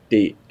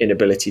the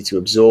inability to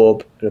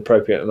absorb an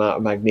appropriate amount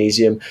of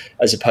magnesium,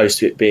 as opposed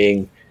to it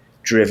being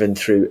driven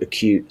through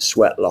acute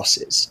sweat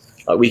losses.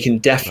 We can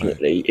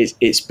definitely,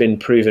 it's been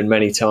proven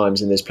many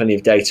times, and there's plenty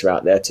of data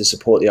out there to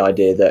support the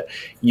idea that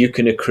you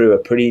can accrue a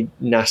pretty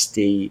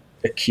nasty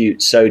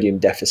acute sodium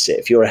deficit.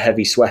 If you're a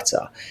heavy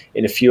sweater,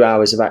 in a few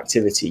hours of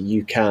activity,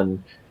 you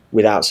can,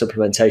 without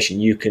supplementation,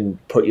 you can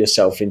put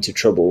yourself into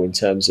trouble in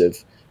terms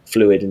of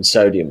fluid and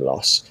sodium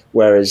loss,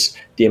 whereas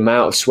the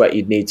amount of sweat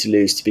you'd need to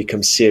lose to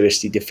become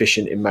seriously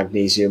deficient in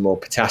magnesium or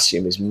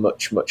potassium is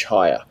much, much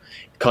higher,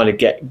 kind of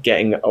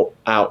getting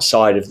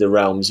outside of the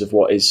realms of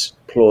what is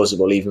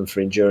plausible even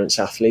for endurance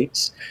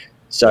athletes.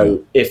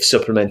 So if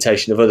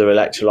supplementation of other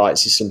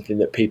electrolytes is something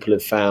that people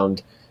have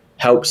found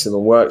helps them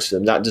and works for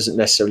them, that doesn't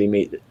necessarily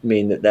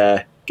mean that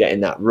they're getting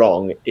that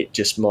wrong. It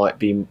just might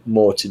be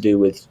more to do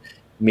with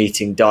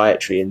meeting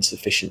dietary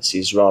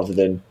insufficiencies rather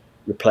than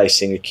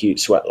replacing acute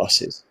sweat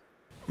losses.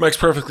 Makes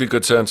perfectly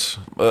good sense.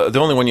 The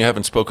only one you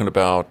haven't spoken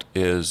about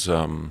is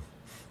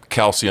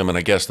calcium, and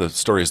I guess the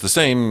story is the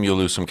same. You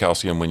lose some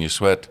calcium when you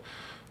sweat.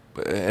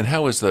 And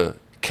how is the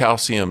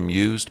calcium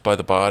used by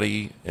the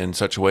body in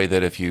such a way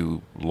that if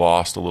you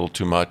lost a little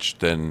too much,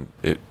 then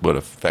it would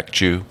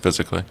affect you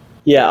physically?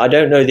 Yeah, I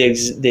don't know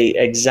the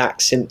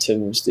exact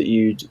symptoms that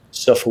you'd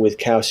suffer with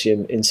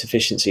calcium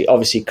insufficiency.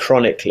 Obviously,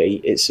 chronically,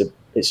 it's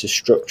a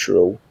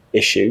structural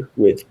issue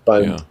with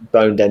Yeah.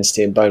 bone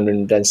density and bone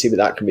mineral density, but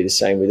that can be the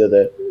same with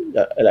other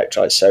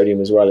electrolytes.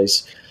 Sodium as well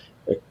is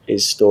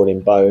stored in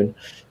bone.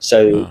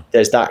 So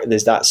there's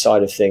that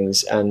side of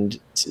things, and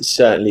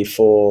certainly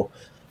for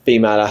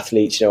female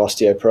athletes,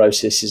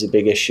 osteoporosis is a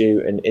big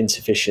issue, and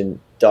insufficient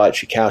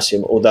dietary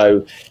calcium.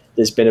 Although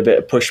there's been a bit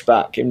of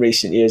pushback in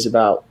recent years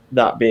about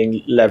that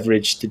being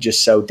leveraged to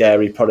just sell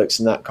dairy products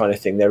and that kind of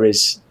thing. There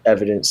is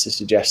evidence to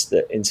suggest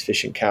that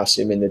insufficient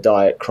calcium in the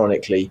diet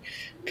chronically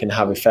can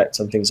have effect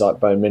on things like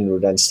bone mineral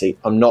density.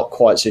 I'm not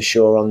quite so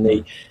sure on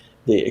the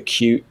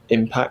acute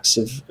impacts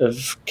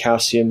of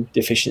calcium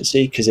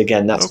deficiency, because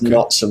again, that's Okay.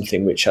 not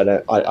something which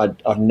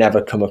I've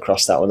never come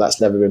across that one.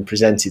 That's never been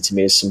presented to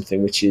me as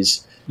something which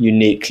is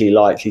uniquely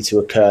likely to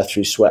occur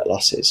through sweat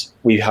losses.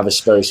 We have a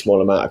very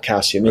small amount of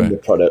calcium in Right. the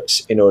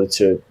products in order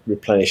to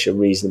replenish a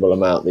reasonable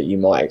amount that you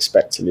might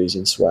expect to lose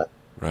in sweat.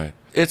 Right.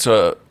 It's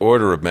a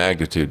order of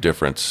magnitude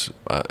difference,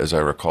 as I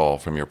recall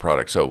from your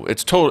product. So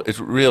it's total. It's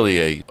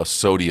really a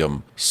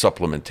sodium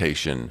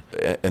supplementation,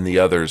 and the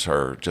others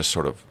are just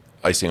sort of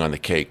icing on the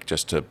cake,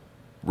 just to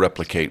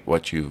replicate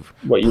what you've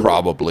What you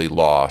probably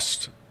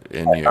lost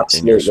in your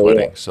absolutely, yeah.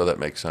 sweating. So that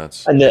makes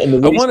sense. And the I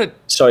reason, wanted.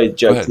 sorry, Go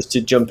Joe, ahead. just to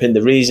jump in,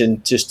 the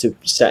reason, just to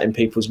set in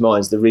people's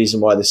minds, the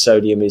reason why the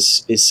sodium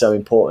is so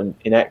important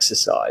in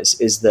exercise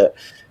is that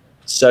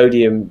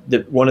sodium,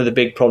 one of the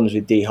big problems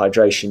with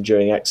dehydration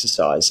during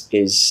exercise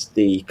is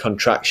the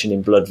contraction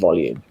in blood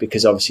volume,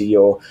 because obviously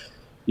your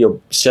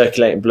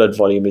circulating blood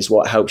volume is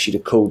what helps you to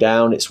cool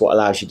down. It's what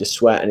allows you to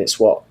sweat, and it's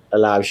what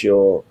allows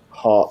your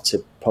heart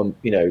to pump,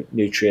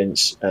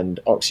 nutrients and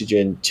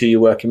oxygen to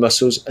your working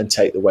muscles and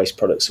take the waste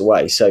products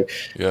away. So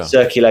Yeah.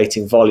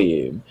 circulating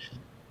volume,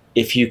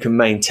 if you can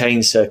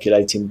maintain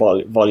circulating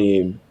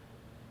volume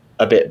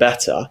a bit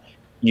better,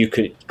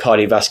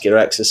 cardiovascular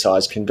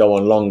exercise can go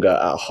on longer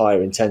at a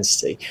higher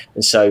intensity.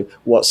 And so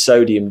what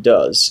sodium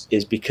does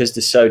is, because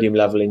the sodium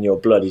level in your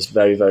blood is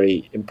very,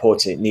 very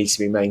important, it needs to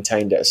be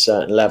maintained at a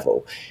certain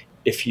level.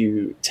 If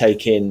you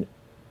take in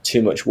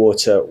too much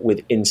water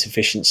with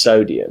insufficient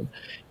sodium,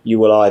 you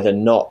will either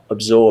not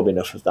absorb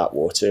enough of that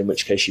water, in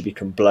which case you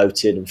become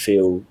bloated and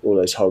feel all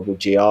those horrible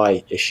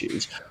GI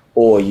issues,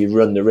 or you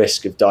run the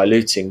risk of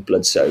diluting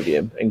blood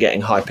sodium and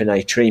getting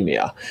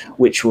hyponatremia,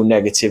 which will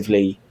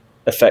negatively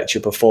affect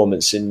your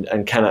performance and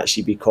can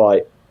actually be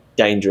quite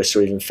dangerous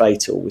or even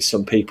fatal with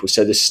some people.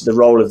 So the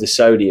role of the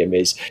sodium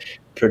is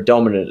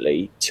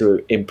predominantly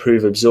to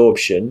improve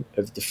absorption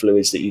of the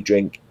fluids that you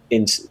drink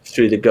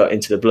through the gut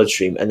into the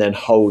bloodstream, and then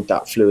hold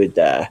that fluid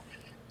there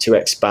to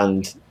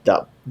expand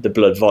the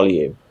blood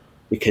volume.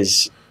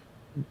 Because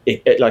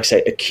like I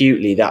say,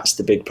 acutely, that's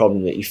the big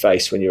problem that you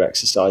face when you're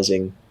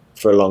exercising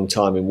for a long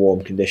time in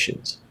warm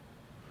conditions.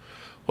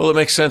 Well, it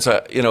makes sense.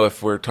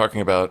 If we're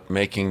talking about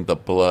making the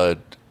blood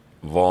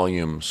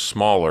volume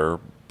smaller,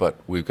 but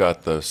we've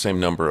got the same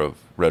number of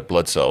red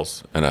blood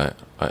cells, and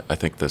I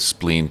think the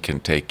spleen can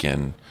take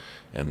in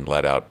and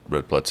let out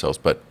red blood cells.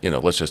 But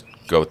let's just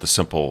go with the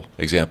simple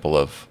example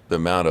of the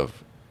amount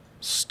of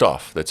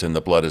stuff that's in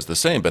the blood is the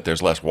same, but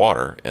there's less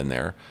water in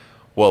there.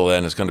 Well,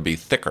 then it's going to be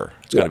thicker.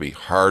 It's Yeah. going to be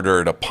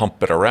harder to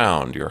pump it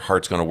around. Your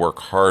heart's going to work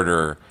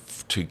harder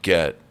to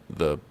get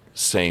the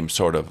same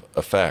sort of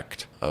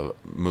effect of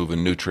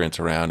moving nutrients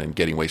around and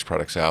getting waste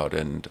products out,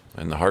 and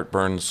the heart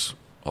burns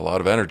a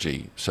lot of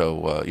energy.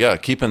 So yeah,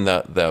 keeping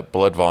that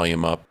blood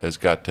volume up has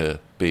got to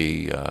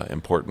be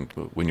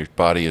important when your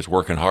body is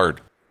working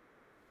hard.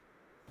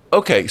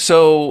 Okay,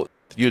 so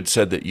you'd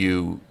said that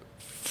you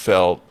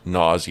felt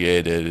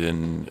nauseated,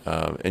 and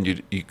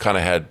you kind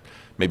of had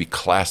maybe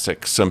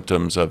classic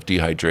symptoms of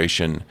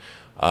dehydration.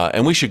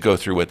 And we should go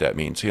through what that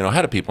means.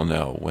 How do people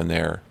know when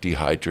they're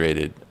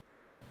dehydrated?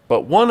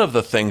 But one of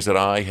the things that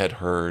I had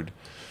heard,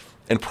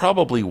 and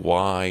probably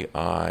why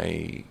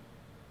I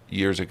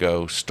years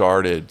ago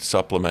started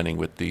supplementing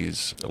with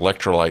these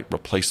electrolyte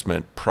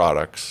replacement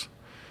products,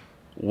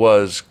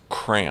 was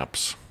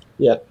cramps.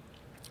 Yeah.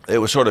 It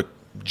was sort of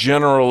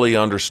generally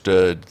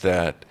understood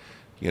that,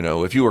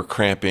 if you were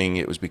cramping,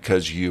 it was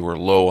because you were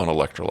low on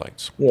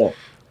electrolytes Yeah.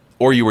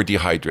 or you were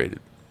dehydrated.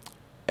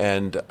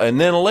 And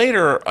then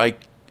later I,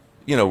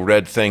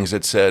 read things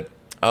that said,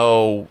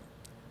 oh,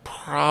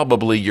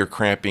 probably you're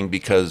cramping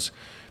because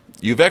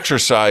you've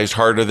exercised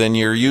harder than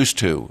you're used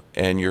to,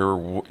 and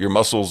your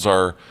muscles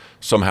are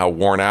somehow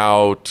worn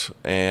out,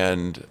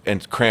 and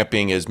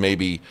cramping is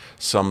maybe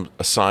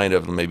a sign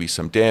of maybe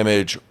some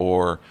damage,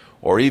 or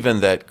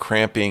even that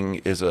cramping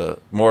is a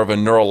more of a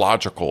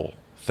neurological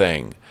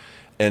thing.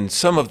 And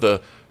some of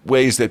the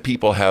ways that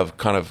people have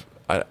kind of,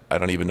 I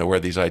don't even know where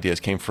these ideas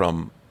came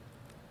from.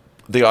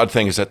 The odd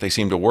thing is that they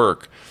seem to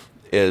work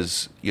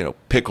is,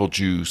 pickle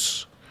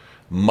juice,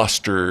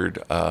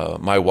 mustard.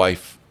 My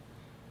wife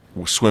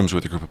swims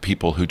with a group of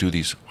people who do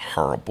these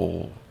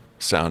horrible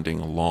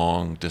sounding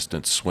long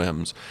distance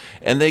swims,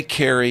 and they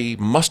carry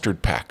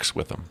mustard packs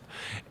with them.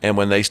 And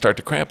when they start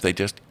to cramp, they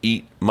just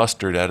eat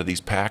mustard out of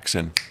these packs,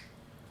 and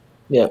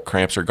Yeah.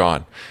 cramps are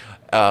gone.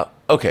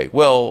 Okay,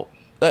 well,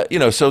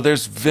 so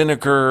there's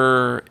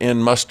vinegar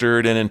in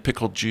mustard and in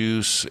pickle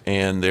juice,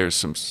 and there's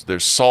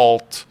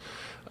salt,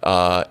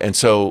 and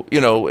so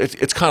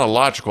it's kind of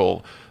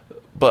logical,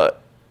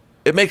 but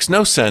it makes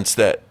no sense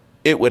that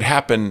it would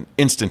happen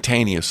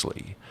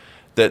instantaneously,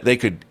 that they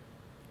could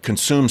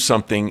consume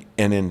something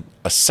and in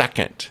a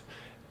second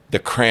the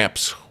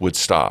cramps would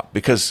stop.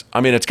 Because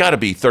it's got to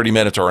be 30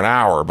 minutes or an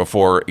hour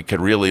before it could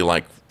really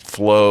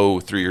flow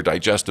through your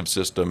digestive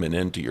system and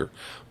into your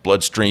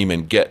bloodstream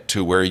and get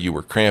to where you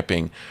were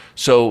cramping.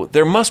 So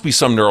there must be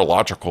some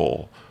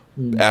neurological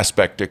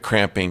aspect to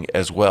cramping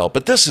as well.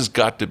 But this has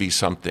got to be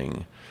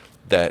something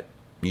that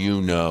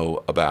you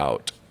know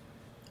about.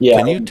 Yeah.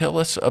 Can you tell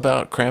us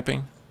about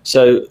cramping?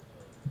 So,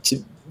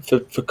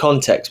 for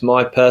context,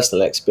 my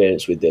personal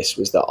experience with this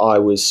was that I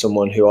was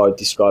someone who I would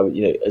describe,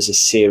 as a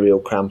serial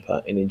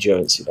cramper in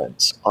endurance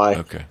events. I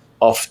Okay.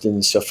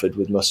 often suffered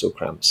with muscle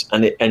cramps,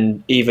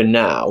 and even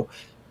now,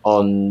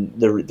 on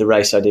the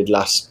race I did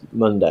last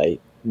Monday,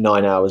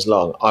 9 hours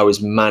long, I was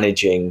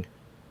managing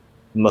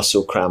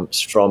muscle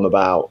cramps from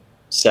about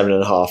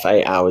 7.5,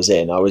 8 hours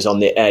in. I was on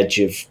the edge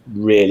of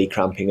really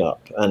cramping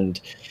up, and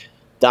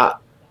that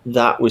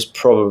that was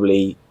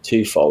probably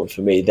twofold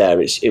for me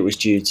there. It was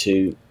due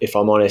to, if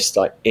I'm honest,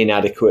 like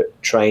inadequate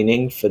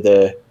training for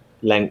the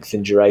length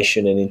and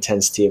duration and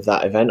intensity of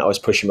that event. I was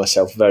pushing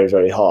myself very,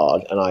 very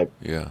hard, and I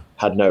Yeah.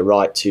 had no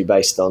right to,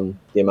 based on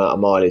the amount of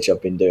mileage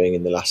I've been doing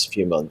in the last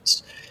few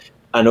months.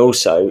 And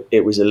also,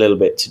 it was a little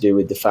bit to do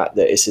with the fact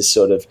that it's a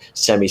sort of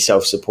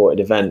semi-self-supported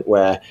event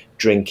where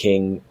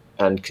drinking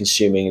and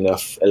consuming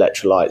enough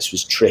electrolytes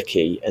was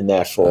tricky, and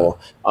therefore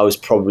I was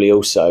probably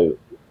also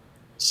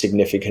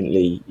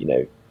significantly,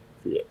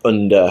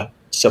 under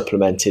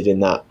supplemented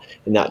in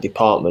that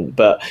department.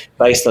 But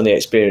based on the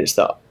experience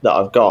that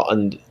I've got,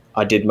 and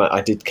I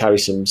did carry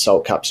some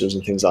salt capsules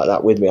and things like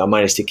that with me, I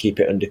managed to keep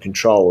it under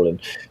control. And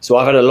so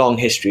I've had a long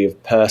history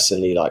of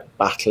personally like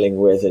battling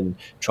with and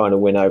trying to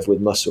win over with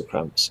muscle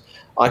cramps.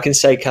 I can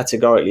say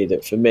categorically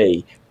that for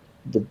me,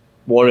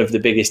 one of the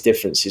biggest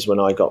differences when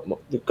I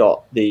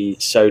got the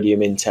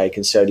sodium intake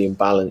and sodium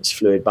balance,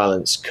 fluid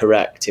balance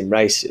correct in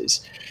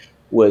races,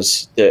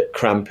 was that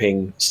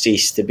cramping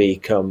ceased to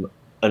become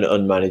an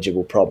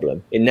unmanageable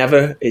problem.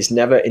 It's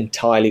never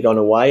entirely gone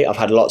away. I've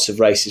had lots of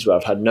races where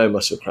I've had no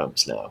muscle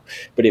cramps now,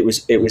 but it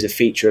was a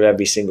feature of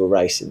every single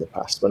race in the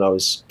past when I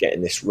was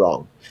getting this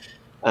wrong.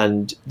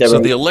 And So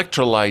the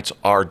electrolytes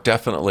are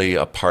definitely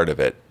a part of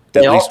it,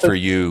 they at are least for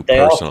you they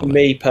are for personally.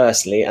 me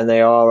personally, and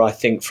they are, I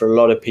think, for a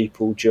lot of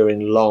people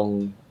during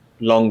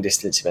long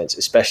distance events,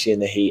 especially in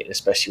the heat and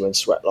especially when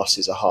sweat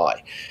losses are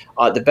high.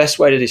 The best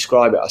way to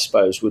describe it, I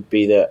suppose, would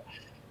be that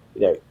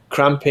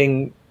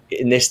cramping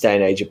in this day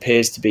and age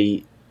appears to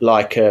be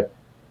like a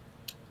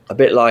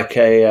bit like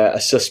a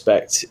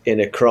suspect in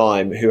a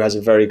crime who has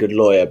a very good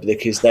lawyer,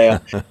 because they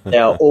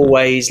are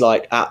always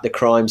like at the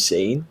crime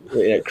scene.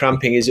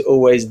 Cramping is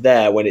always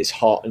there when it's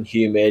hot and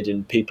humid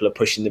and people are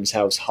pushing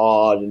themselves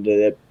hard,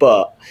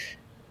 but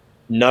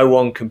no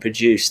one can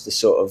produce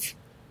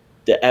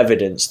the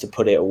evidence to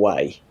put it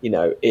away.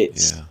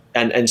 It's Yeah.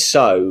 and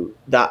so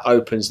that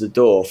opens the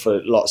door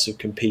for lots of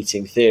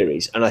competing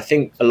theories. And I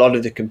think a lot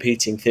of the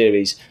competing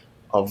theories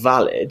are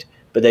valid,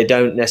 but they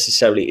don't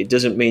necessarily, it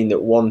doesn't mean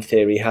that one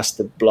theory has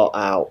to blot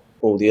out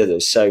all the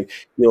others. So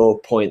your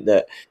point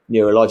that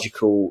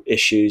neurological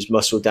issues,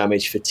 muscle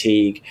damage,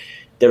 fatigue,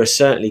 there are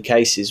certainly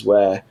cases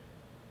where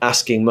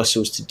asking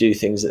muscles to do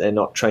things that they're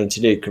not trained to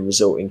do can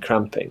result in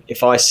cramping.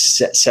 If I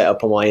set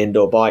up on my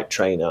indoor bike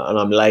trainer and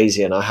I'm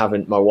lazy and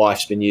my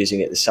wife's been using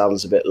it, the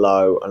saddle's a bit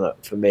low and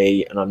for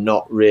me, and I'm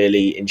not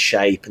really in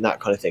shape and that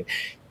kind of thing,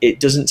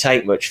 it doesn't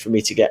take much for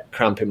me to get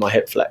cramp in my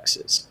hip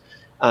flexors.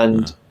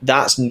 And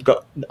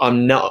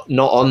I'm not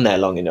on there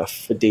long enough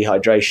for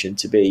dehydration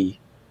to be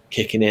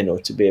kicking in or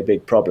to be a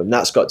big problem.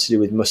 That's got to do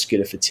with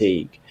muscular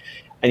fatigue.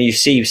 And you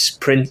see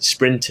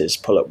sprinters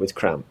pull up with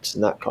cramps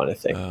and that kind of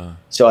thing.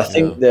 So I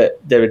think that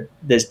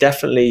there's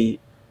definitely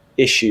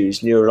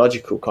issues,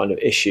 neurological kind of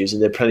issues, and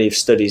there are plenty of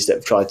studies that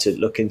have tried to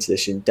look into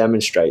this and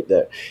demonstrate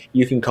that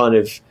you can kind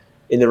of,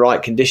 in the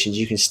right conditions,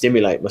 you can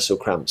stimulate muscle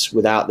cramps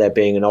without there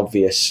being an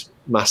obvious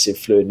massive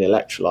fluid and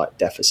electrolyte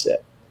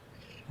deficit.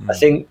 I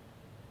think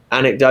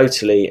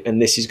anecdotally,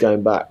 and this is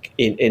going back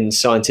in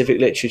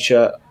scientific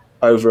literature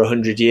over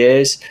 100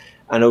 years,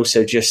 and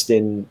also just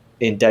in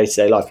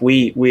day-to-day life,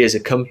 we as a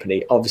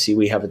company, obviously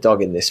we have a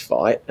dog in this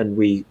fight and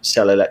we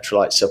sell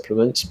electrolyte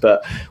supplements,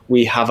 but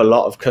we have a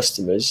lot of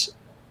customers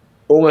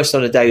almost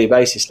on a daily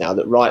basis now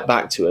that write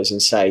back to us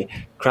and say,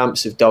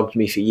 cramps have dogged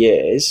me for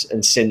years,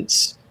 and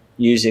since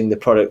using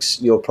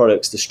your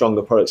products, the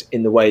stronger products,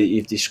 in the way that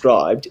you've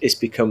described,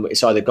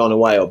 it's either gone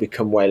away or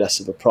become way less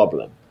of a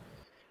problem.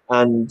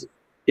 And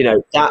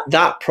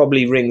that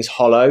probably rings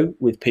hollow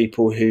with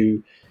people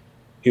who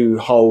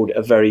hold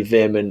a very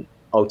vehement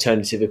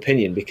alternative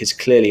opinion, because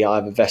clearly I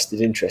have a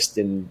vested interest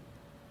in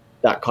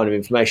that kind of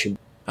information.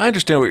 I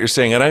understand what you're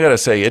saying, and I got to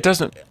say,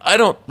 I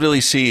don't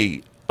really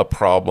see a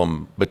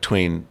problem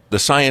between the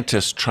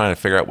scientists trying to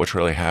figure out what's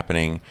really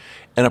happening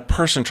and a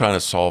person trying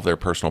to solve their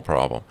personal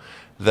problem.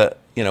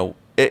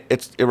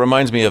 It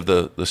reminds me of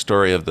the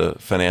story of the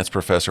finance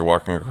professor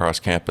walking across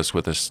campus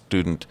with a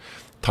student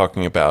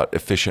talking about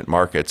efficient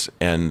markets,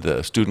 and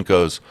the student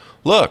goes,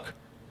 "Look,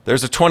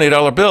 there's a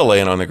 $20 bill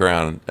laying on the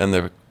ground," and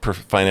the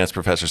finance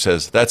professor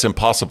says, "That's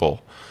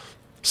impossible.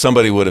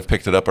 Somebody would have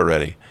picked it up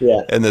already."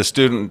 Yeah. And the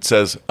student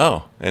says,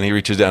 "Oh," and he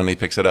reaches down and he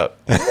picks it up.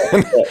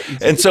 Yeah.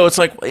 And so it's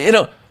like,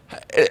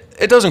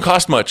 it doesn't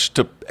cost much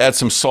to add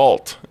some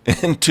salt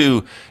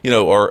into,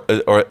 or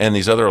and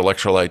these other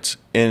electrolytes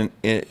and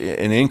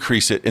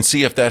increase it and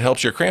see if that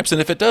helps your cramps. And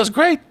if it does,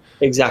 great.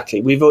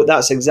 Exactly.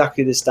 That's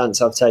exactly the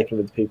stance I've taken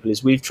with people.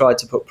 Is we've tried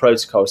to put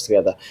protocols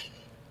together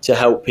to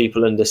help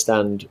people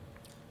understand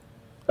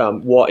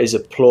what is a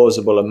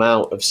plausible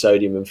amount of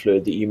sodium and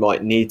fluid that you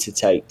might need to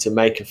take to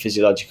make a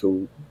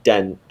physiological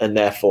dent, and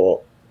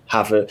therefore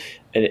have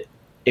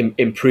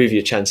improve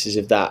your chances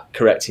of that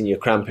correcting your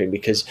cramping.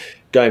 Because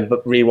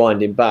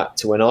rewinding back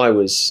to when I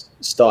was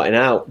starting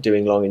out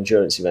doing long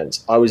endurance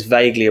events, I was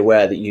vaguely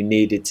aware that you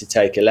needed to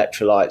take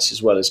electrolytes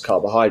as well as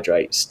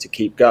carbohydrates to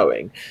keep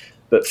going.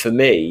 But for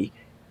me,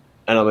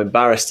 and I'm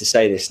embarrassed to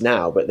say this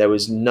now, but there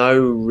was no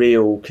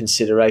real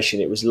consideration.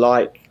 It was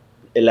like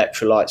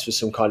electrolytes were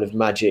some kind of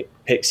magic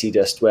pixie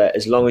dust, where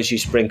as long as you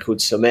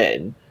sprinkled some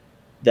in,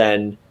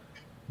 then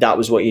that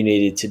was what you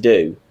needed to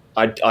do.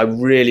 I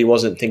really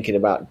wasn't thinking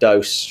about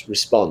dose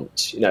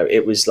response.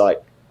 It was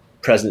like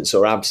presence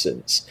or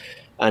absence.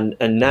 And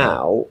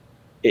now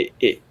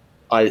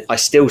I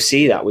still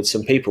see that with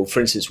some people. For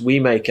instance, we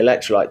make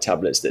electrolyte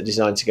tablets that are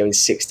designed to go in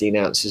 16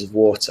 ounces of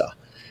water.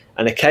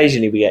 And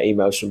occasionally we get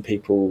emails from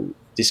people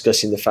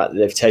discussing the fact that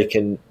they've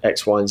taken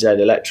X, Y, and Z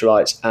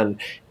electrolytes and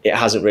it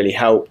hasn't really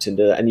helped.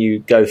 And you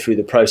go through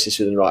the process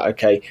with them, right?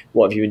 Okay,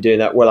 what have you been doing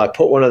that? Well, I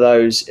put one of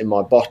those in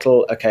my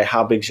bottle. Okay,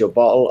 how big's your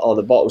bottle? Oh,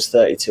 the bottle's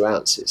 32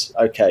 ounces.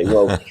 Okay,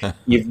 well,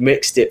 you've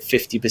mixed it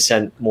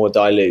 50% more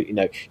dilute.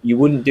 You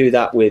wouldn't do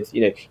that with,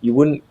 you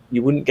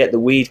wouldn't get the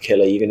weed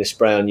killer you're going to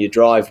spray on your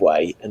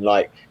driveway and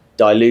like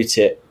dilute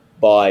it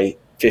by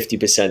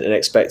 50% and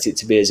expect it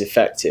to be as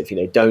effective.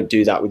 Don't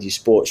do that with your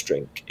sports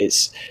drink.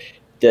 It's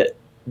that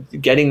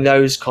getting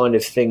those kind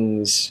of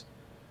things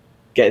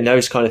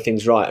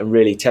right and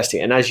really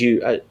testing. And as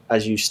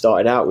you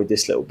started out with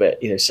this little bit,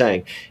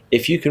 saying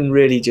if you can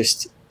really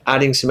just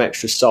adding some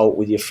extra salt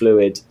with your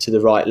fluid to the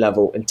right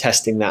level and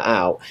testing that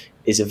out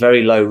is a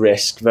very low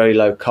risk, very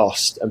low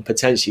cost, and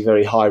potentially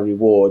very high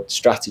reward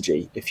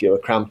strategy if you're a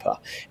cramper.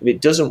 If it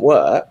doesn't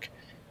work,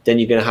 then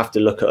you're going to have to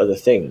look at other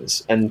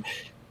things. And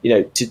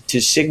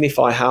to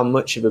signify how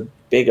much of a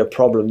bigger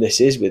problem this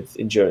is with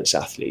endurance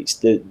athletes,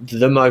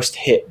 the most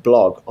hit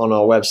blog on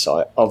our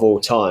website of all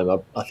time,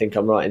 I think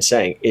I'm right in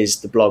saying, is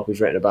the blog we've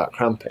written about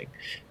cramping,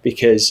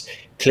 because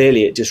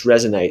clearly it just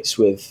resonates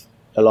with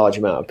a large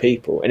amount of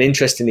people. And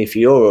interestingly for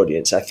your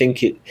audience, I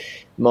think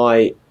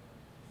my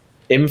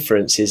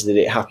inference is that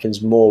it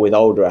happens more with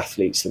older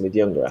athletes than with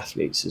younger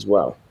athletes as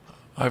well.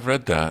 I've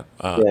read that,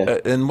 Yeah,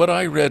 and what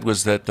I read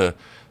was that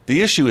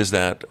the issue is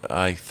that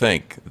I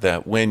think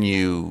that when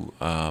your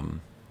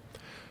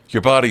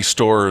body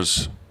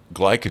stores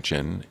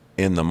glycogen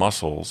in the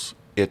muscles,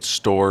 it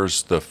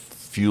stores the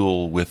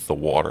fuel with the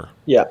water.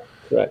 yeah,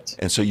 correct.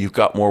 And so you've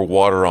got more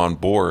water on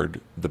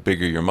board the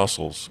bigger your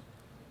muscles.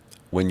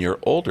 When you're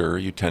older,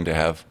 you tend to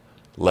have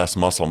less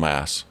muscle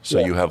mass, so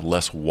Yeah. you have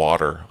less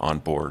water on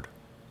board.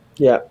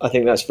 Yeah, I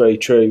think that's very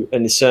true.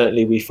 And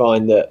certainly we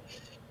find that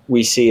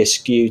we see a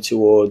skew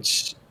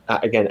towards,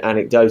 again,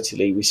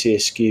 anecdotally, we see a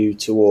skew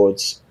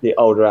towards the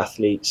older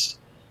athletes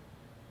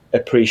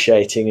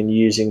appreciating and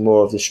using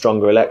more of the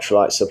stronger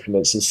electrolyte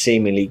supplements and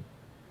seemingly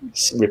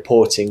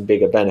reporting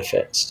bigger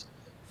benefits.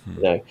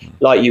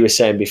 Like you were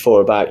saying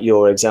before about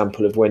your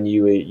example of when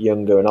you were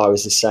younger and I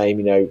was the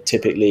same,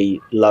 typically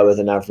lower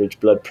than average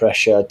blood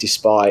pressure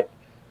despite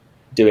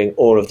doing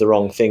all of the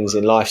wrong things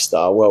in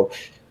lifestyle. Well,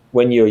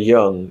 when you're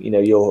young,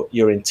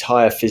 your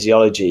entire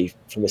physiology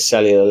from a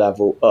cellular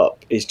level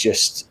up is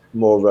just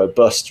more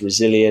robust,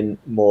 resilient,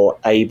 more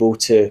able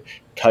to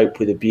cope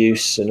with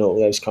abuse and all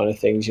those kind of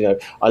things.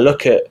 I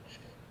look at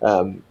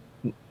um,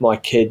 my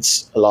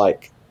kids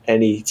like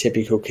any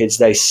typical kids.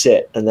 They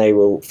sit and they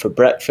will, for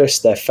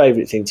breakfast, their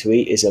favorite thing to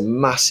eat is a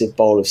massive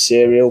bowl of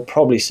cereal,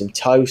 probably some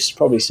toast,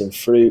 probably some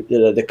fruit.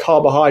 The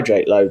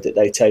carbohydrate load that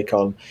they take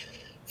on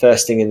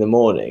first thing in the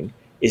morning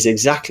is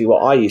exactly what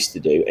I used to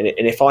do. And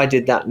if I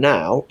did that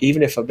now,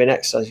 even if I've been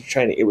exercising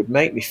training, it would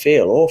make me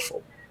feel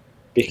awful,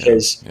 Yeah,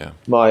 because yeah,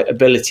 my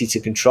ability to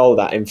control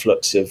that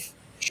influx of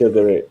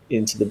sugar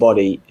into the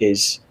body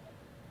is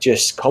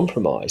just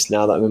compromised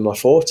now that I'm in my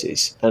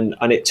 40s.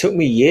 And it took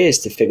me years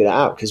to figure that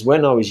out, because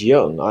when I was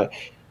young, I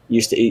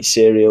used to eat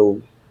cereal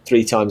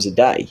 3 times a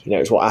day.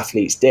 It's what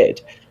athletes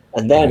did.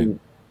 And right. then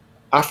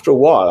after a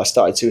while, I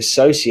started to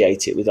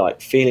associate it with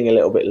like feeling a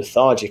little bit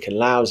lethargic and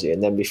lousy.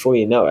 And then before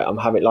you know it, I'm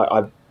having like,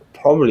 I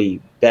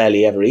probably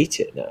barely ever eat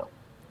it now,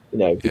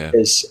 Yeah.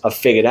 because I've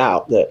figured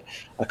out that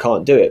I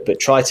can't do it. But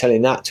try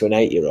telling that to an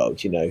 8-year-old,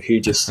 who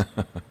just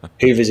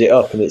hoovers it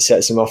up and it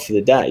sets them off for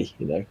the day.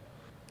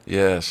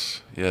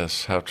 Yes,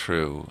 yes, how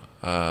true.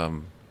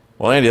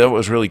 Well, Andy, that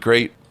was really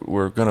great.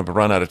 We're going to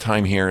run out of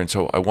time here, and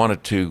so I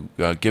wanted to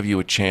give you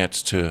a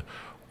chance to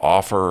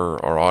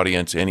offer our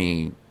audience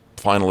any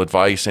final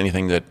advice,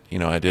 anything that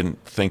I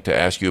didn't think to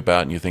ask you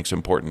about and you think is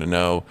important to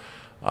know,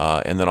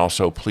 and then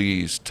also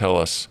please tell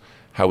us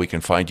how we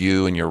can find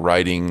you and your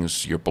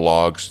writings, your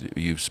blogs that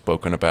you've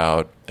spoken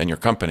about, and your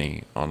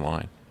company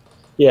online.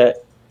 Yeah.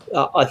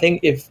 I think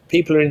if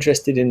people are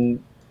interested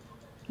in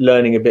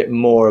learning a bit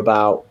more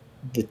about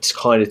the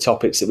kind of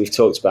topics that we've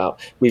talked about.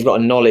 We've got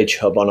a knowledge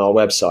hub on our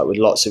website with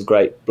lots of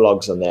great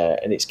blogs on there,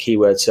 and it's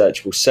keyword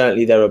searchable.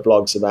 Certainly, there are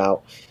blogs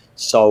about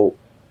salt,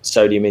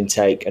 sodium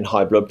intake, and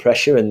high blood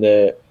pressure, and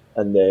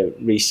the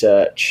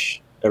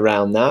research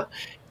around that.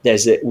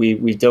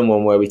 We've done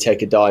one where we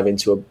take a dive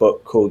into a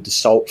book called The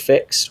Salt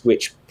Fix,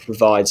 which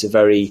provides a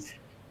very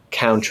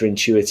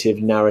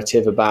counterintuitive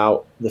narrative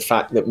about the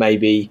fact that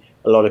maybe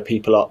a lot of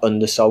people are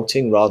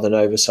undersalting rather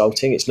than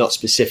oversalting. It's not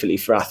specifically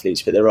for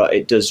athletes, but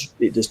it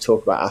does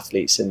talk about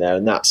athletes in there,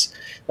 and that's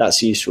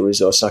a useful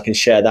resource. I can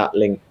share that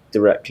link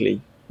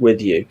directly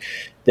with you. Great.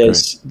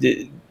 There's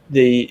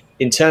the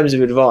in terms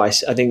of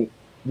advice, I think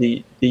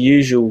the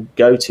usual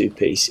go-to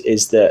piece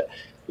is that,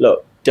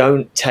 look,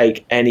 don't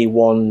take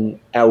anyone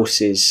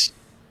else's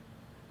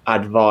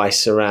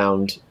advice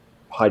around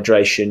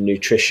hydration,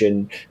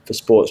 nutrition for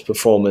sports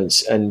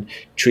performance and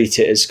treat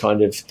it as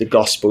kind of the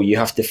gospel. You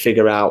have to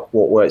figure out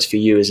what works for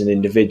you as an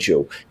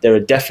individual. There are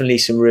definitely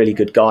some really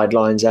good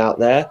guidelines out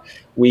there.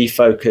 We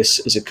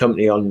focus as a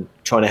company on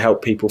trying to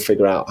help people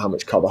figure out how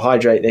much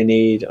carbohydrate they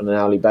need on an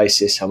hourly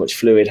basis, how much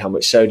fluid, how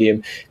much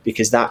sodium,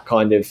 because that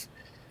kind of,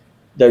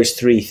 those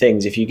three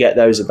things, if you get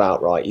those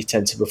about right, you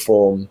tend to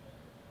perform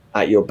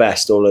at your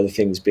best, all other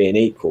things being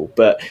equal.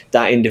 But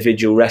that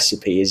individual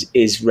recipe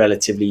is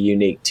relatively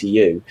unique to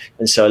you,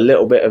 and so a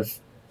little bit of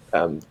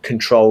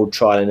controlled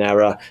trial and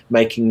error,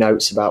 making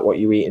notes about what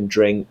you eat and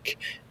drink,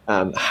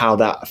 how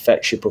that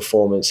affects your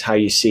performance, how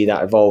you see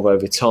that evolve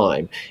over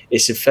time.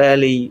 It's a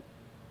fairly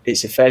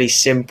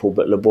simple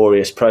but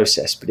laborious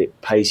process, but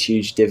it pays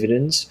huge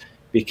dividends,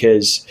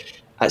 because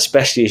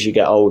especially as you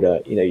get older,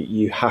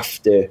 you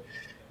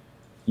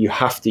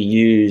have to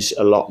use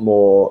a lot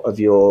more of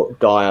your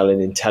guile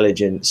and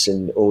intelligence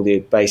and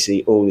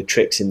basically all the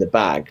tricks in the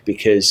bag,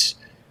 because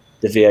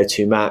the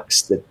VO2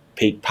 max, the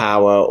peak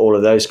power, all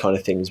of those kind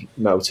of things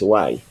melt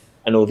away.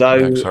 And Max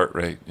although, heart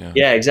rate. Yeah.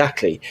 yeah,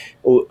 exactly.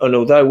 And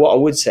although what I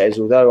would say is,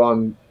 although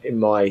I'm in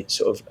my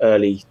sort of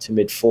early to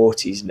mid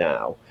 40s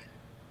now,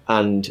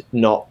 and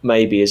not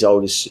maybe as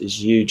old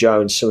as you,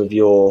 Joe, and some of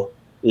your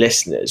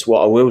listeners,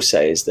 what I will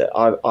say is that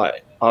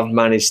I've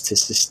managed to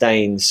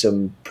sustain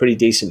some pretty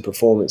decent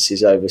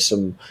performances over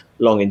some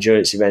long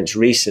endurance events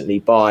recently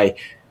by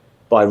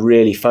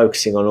really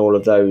focusing on all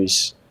of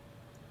those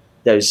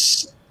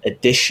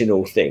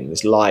additional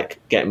things, like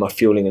getting my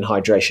fueling and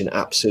hydration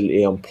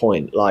absolutely on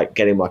point, like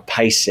getting my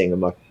pacing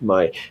and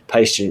my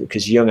pacing,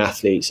 because young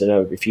athletes, I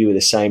know if you were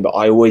the same, but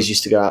I always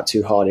used to go out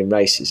too hard in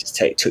races.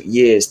 It took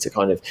years to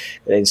kind of,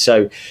 and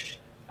so,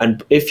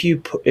 and if you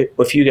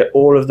get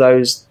all of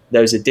those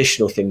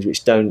additional things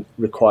which don't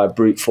require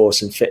brute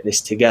force and fitness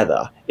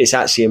together, it's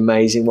actually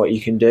amazing what you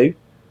can do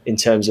in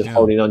terms of Yeah.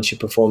 holding on to your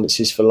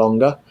performances for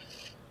longer.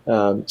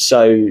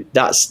 So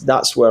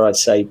that's where I'd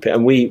say,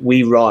 and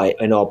we write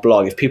in our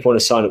blog. If people want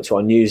to sign up to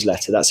our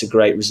newsletter, that's a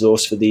great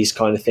resource for these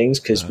kind of things,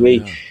 because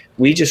Yeah.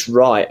 we just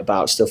write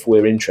about stuff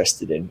we're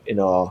interested in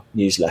our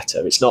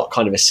newsletter. It's not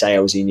kind of a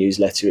salesy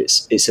newsletter.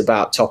 It's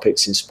about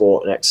topics in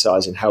sport and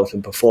exercise and health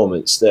and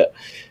performance that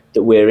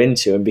we're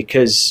into. And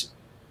because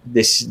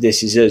this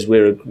is us,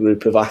 we're a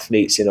group of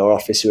athletes in our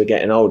office who are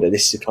getting older,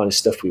 this is the kind of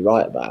stuff we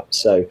write about.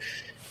 So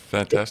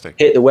Fantastic.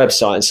 hit the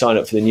website and sign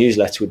up for the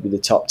newsletter would be the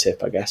top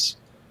tip, I guess.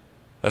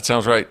 That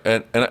sounds right.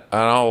 And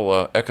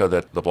I'll echo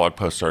that the blog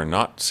posts are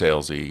not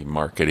salesy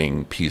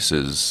marketing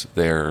pieces.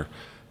 They're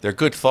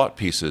good thought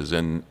pieces,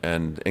 and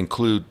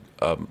include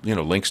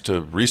links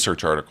to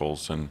research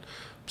articles, and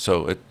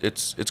so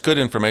it's good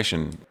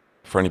information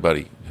for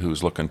anybody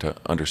who's looking to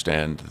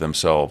understand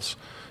themselves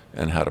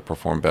and how to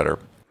perform better.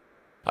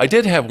 I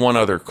did have one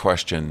other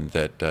question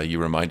that you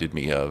reminded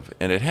me of,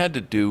 and it had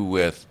to do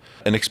with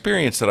an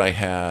experience that I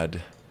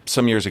had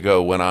some years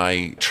ago when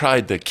I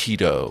tried the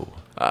keto.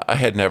 I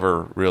had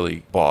never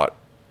really bought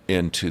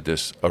into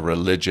a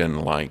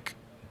religion-like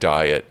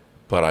diet,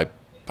 but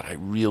I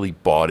really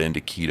bought into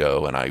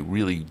keto, and I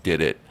really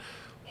did it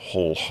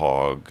whole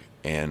hog,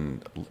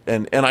 and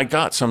I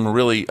got some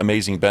really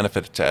amazing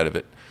benefits out of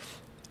it.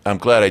 I'm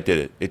glad I did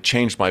it. It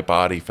changed my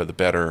body for the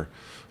better.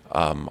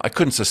 I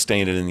couldn't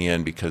sustain it in the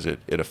end because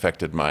it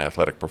affected my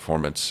athletic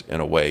performance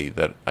in a way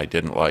that I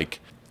didn't like.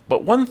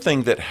 But one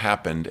thing that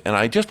happened, and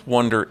I just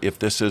wonder if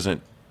this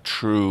isn't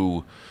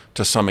true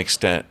to some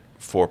extent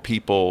for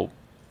people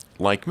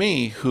like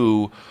me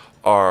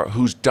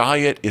whose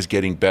diet is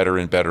getting better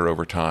and better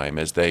over time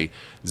as they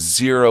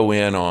zero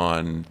in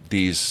on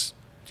these,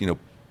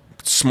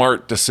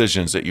 smart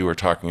decisions that you were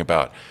talking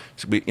about.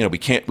 So we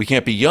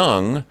can't be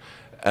young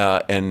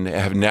and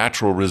have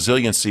natural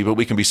resiliency, but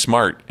we can be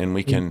smart, and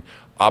we can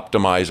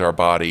optimize our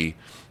body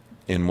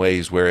in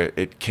ways where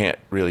it can't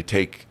really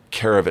take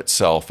care of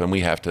itself, and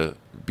we have to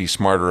be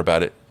smarter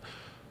about it.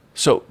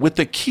 So with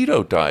the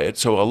keto diet,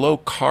 so a low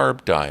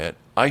carb diet,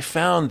 I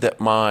found that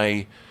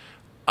I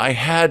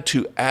had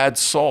to add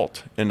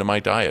salt into my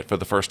diet for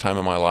the first time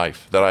in my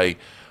life. That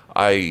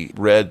I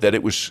read that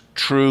it was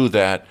true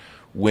that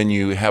when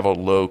you have a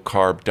low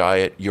carb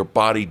diet, your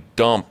body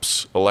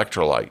dumps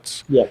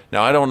electrolytes. Yeah.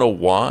 Now, I don't know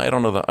why. I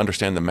don't know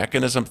understand the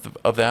mechanism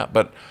of that,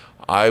 but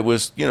I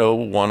was,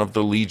 one of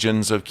the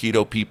legions of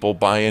keto people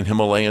buying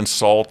Himalayan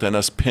salt, and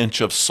a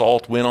pinch of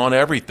salt went on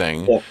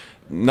everything. Yeah.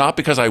 Not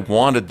because I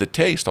wanted the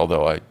taste,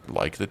 although I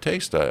like the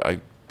taste. I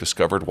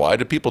discovered why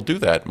did people do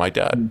that. My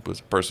dad Mm.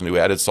 was a person who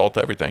added salt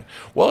to everything.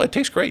 Well, it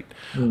tastes great.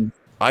 Mm.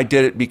 I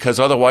did it because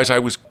otherwise I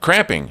was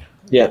cramping.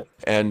 Yeah.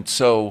 And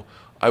so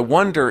I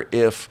wonder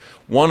if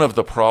one of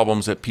the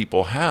problems that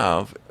people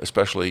have,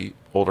 especially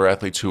older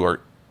athletes who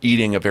are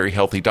eating a very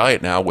healthy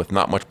diet now with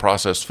not much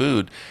processed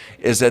food,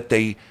 is that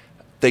they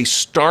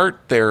start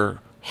their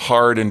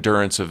hard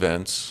endurance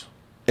events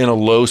in a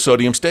low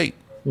sodium state.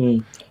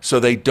 Mm. So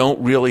they don't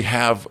really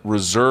have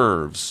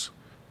reserves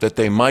that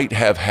they might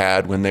have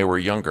had when they were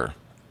younger.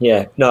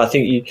 Yeah, no, I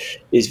think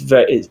it's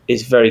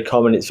very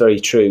common. It's very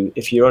true.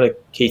 If you're on a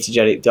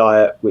ketogenic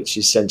diet, which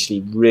is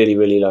essentially really,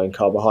 really low in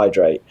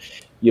carbohydrate,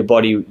 your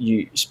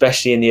body,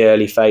 especially in the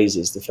early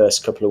phases, the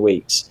first couple of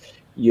weeks,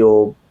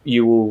 you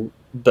will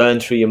burn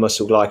through your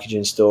muscle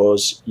glycogen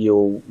stores.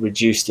 You'll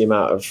reduce the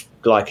amount of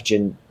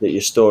glycogen that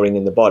you're storing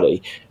in the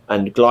body,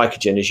 and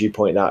glycogen, as you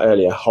pointed out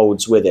earlier,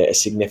 holds with it a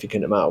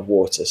significant amount of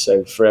water.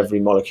 So for every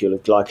molecule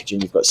of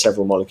glycogen, you've got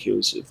several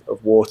molecules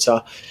of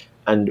water.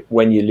 And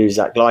when you lose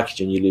that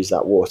glycogen, you lose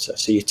that water.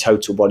 So your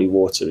total body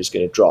water is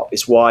going to drop.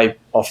 It's why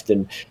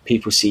often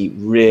people see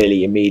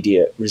really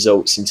immediate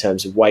results in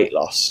terms of weight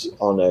loss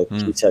on a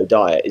keto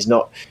diet. Is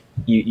not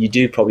you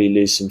do probably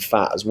lose some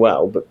fat as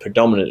well, but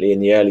predominantly in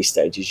the early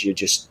stages, you're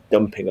just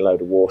dumping a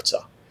load of water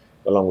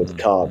along with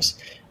the carbs.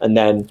 And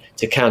then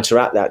to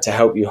counteract that, to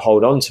help you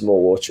hold on to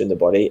more water in the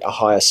body, a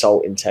higher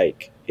salt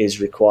intake is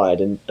required.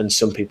 And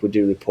some people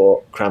do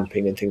report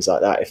cramping and things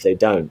like that if they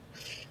don't.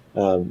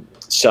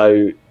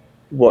 So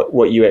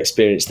what you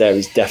experience there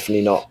is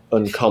definitely not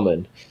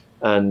uncommon,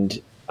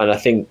 and I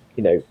think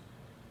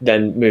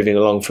then moving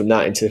along from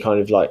that into kind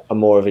of like a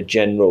more of a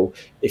general,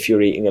 if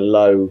you're eating a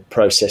low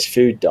processed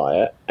food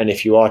diet and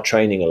if you are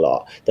training a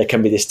lot, there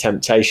can be this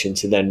temptation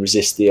to then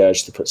resist the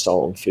urge to put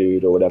salt on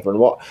food or whatever. And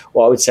what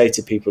I would say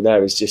to people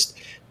there is just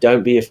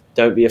don't be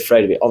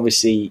afraid of it.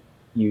 Obviously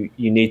you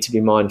need to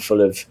be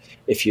mindful of,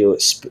 if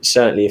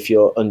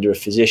you're under a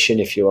physician,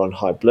 if you're on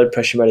high blood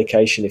pressure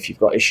medication, if you've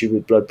got issue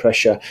with blood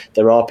pressure,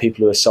 there are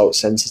people who are salt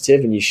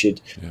sensitive, and you should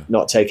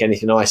not take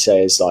anything I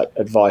say as like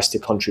advice to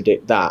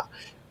contradict that.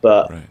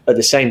 But at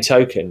the same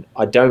token,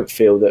 I don't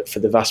feel that for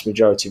the vast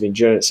majority of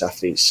endurance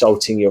athletes,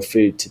 salting your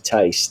food to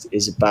taste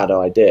is a bad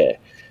idea,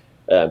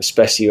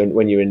 especially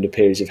when you're in the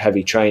periods of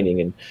heavy training.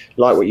 And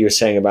like what you were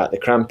saying about the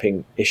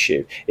cramping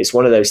issue, it's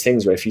one of those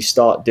things where if you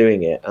start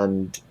doing it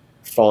and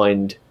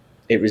find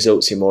it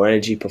results in more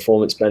energy,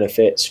 performance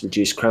benefits,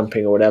 reduced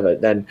cramping or whatever,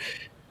 then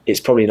it's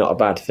probably not a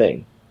bad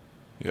thing.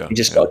 You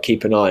just got to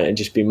keep an eye and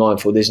just be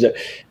mindful. There's no,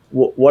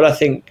 what I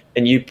think,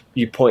 and you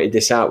pointed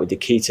this out with the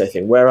keto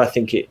thing, where I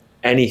think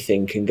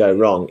anything can go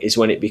wrong is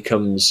when it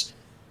becomes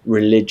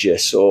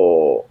religious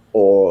or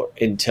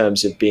in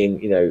terms of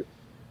being,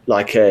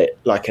 like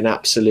an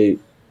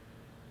absolute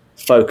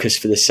focus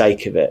for the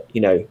sake of it.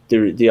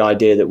 The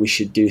idea that we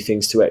should do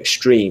things to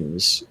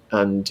extremes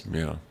and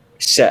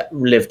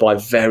live by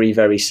very,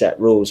 very set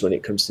rules when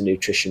it comes to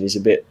nutrition is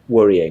a bit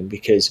worrying,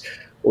 because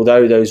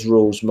although those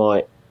rules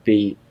might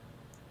be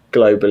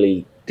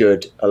globally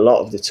good a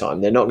lot of the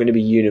time, they're not going to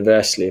be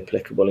universally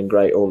applicable and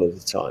great all of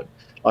the time.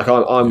 Like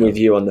I'm with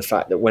you on the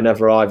fact that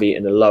whenever I've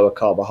eaten a lower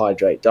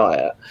carbohydrate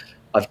diet,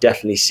 I've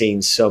definitely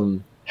seen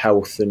some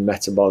health and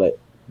metabolic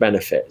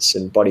benefits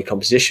and body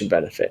composition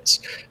benefits,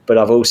 but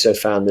I've also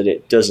found that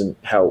it doesn't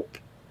help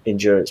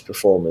endurance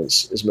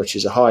performance as much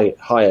as a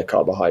higher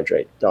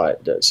carbohydrate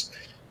diet does.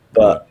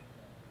 But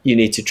you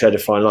need to tread a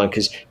fine line,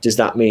 because does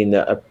that mean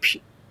that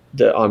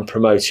that I'm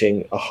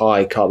promoting a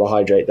high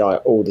carbohydrate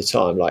diet all the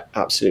time? Like,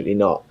 absolutely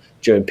not.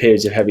 During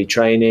periods of heavy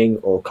training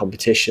or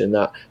competition,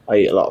 that I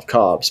eat a lot of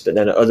carbs, but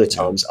then at other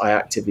times I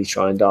actively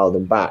try and dial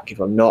them back if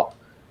I'm not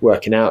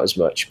working out as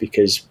much,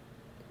 because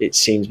it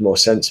seems more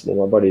sensible.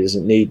 My body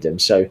doesn't need them.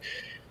 So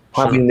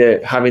having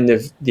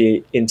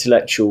the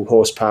intellectual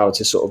horsepower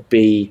to sort of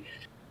be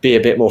a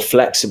bit more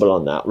flexible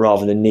on that,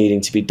 rather than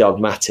needing to be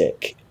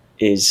dogmatic,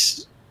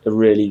 is a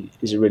really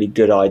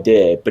good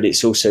idea. But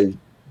it's also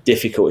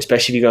difficult,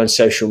 especially if you go on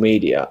social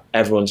media.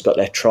 Everyone's got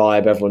their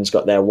tribe, everyone's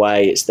got their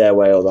way, it's their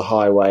way or the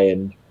highway,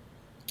 and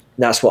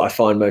that's what I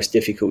find most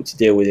difficult to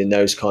deal with in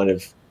those kind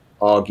of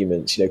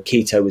arguments.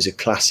 Keto was a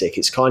classic.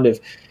 It's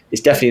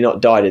definitely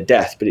not died a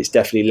death, but it's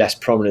definitely less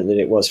prominent than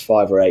it was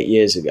 5 or 8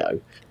 years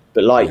ago.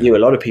 But like you, a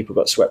lot of people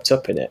got swept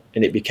up in it,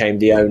 and it became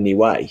the only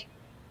way.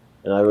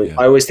 And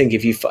I always think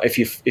if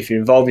you're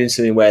involved in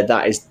something where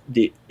that is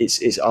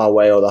it's our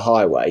way or the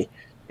highway,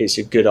 it's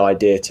a good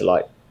idea to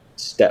like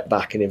step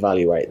back and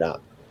evaluate that.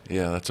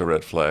 Yeah, that's a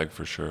red flag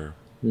for sure.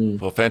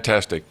 Well,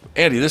 fantastic.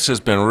 Andy, this has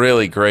been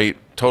really great,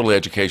 totally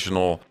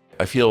educational.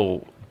 I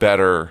feel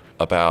better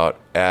about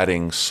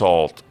adding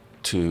salt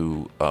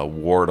to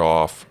ward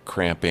off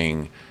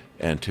cramping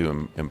and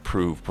to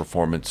improve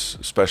performance,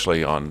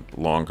 especially on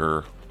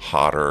longer,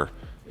 hotter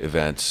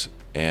events.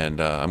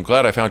 And I'm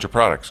glad I found your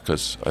products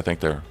because I think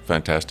they're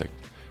fantastic.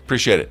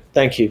 Appreciate it.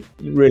 Thank you.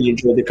 Really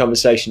enjoyed the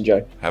conversation,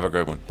 Joe. Have a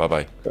great one.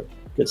 Bye-bye.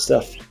 Good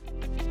stuff.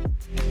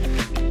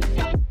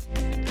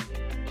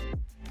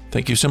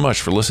 Thank you so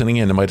much for listening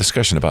in to my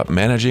discussion about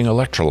managing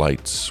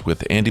electrolytes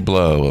with Andy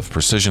Blow of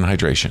Precision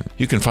Hydration.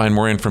 You can find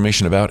more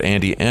information about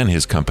Andy and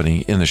his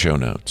company in the show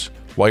notes.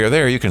 While you're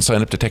there, you can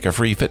sign up to take a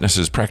free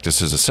Fitnesses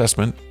Practices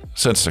assessment,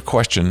 send us a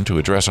question to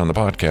address on the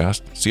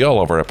podcast, see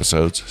all of our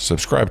episodes,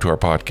 subscribe to our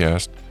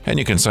podcast, and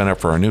you can sign up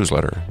for our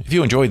newsletter. If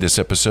you enjoyed this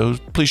episode,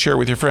 please share it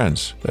with your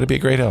friends. That'd be a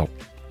great help.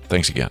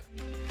 Thanks again.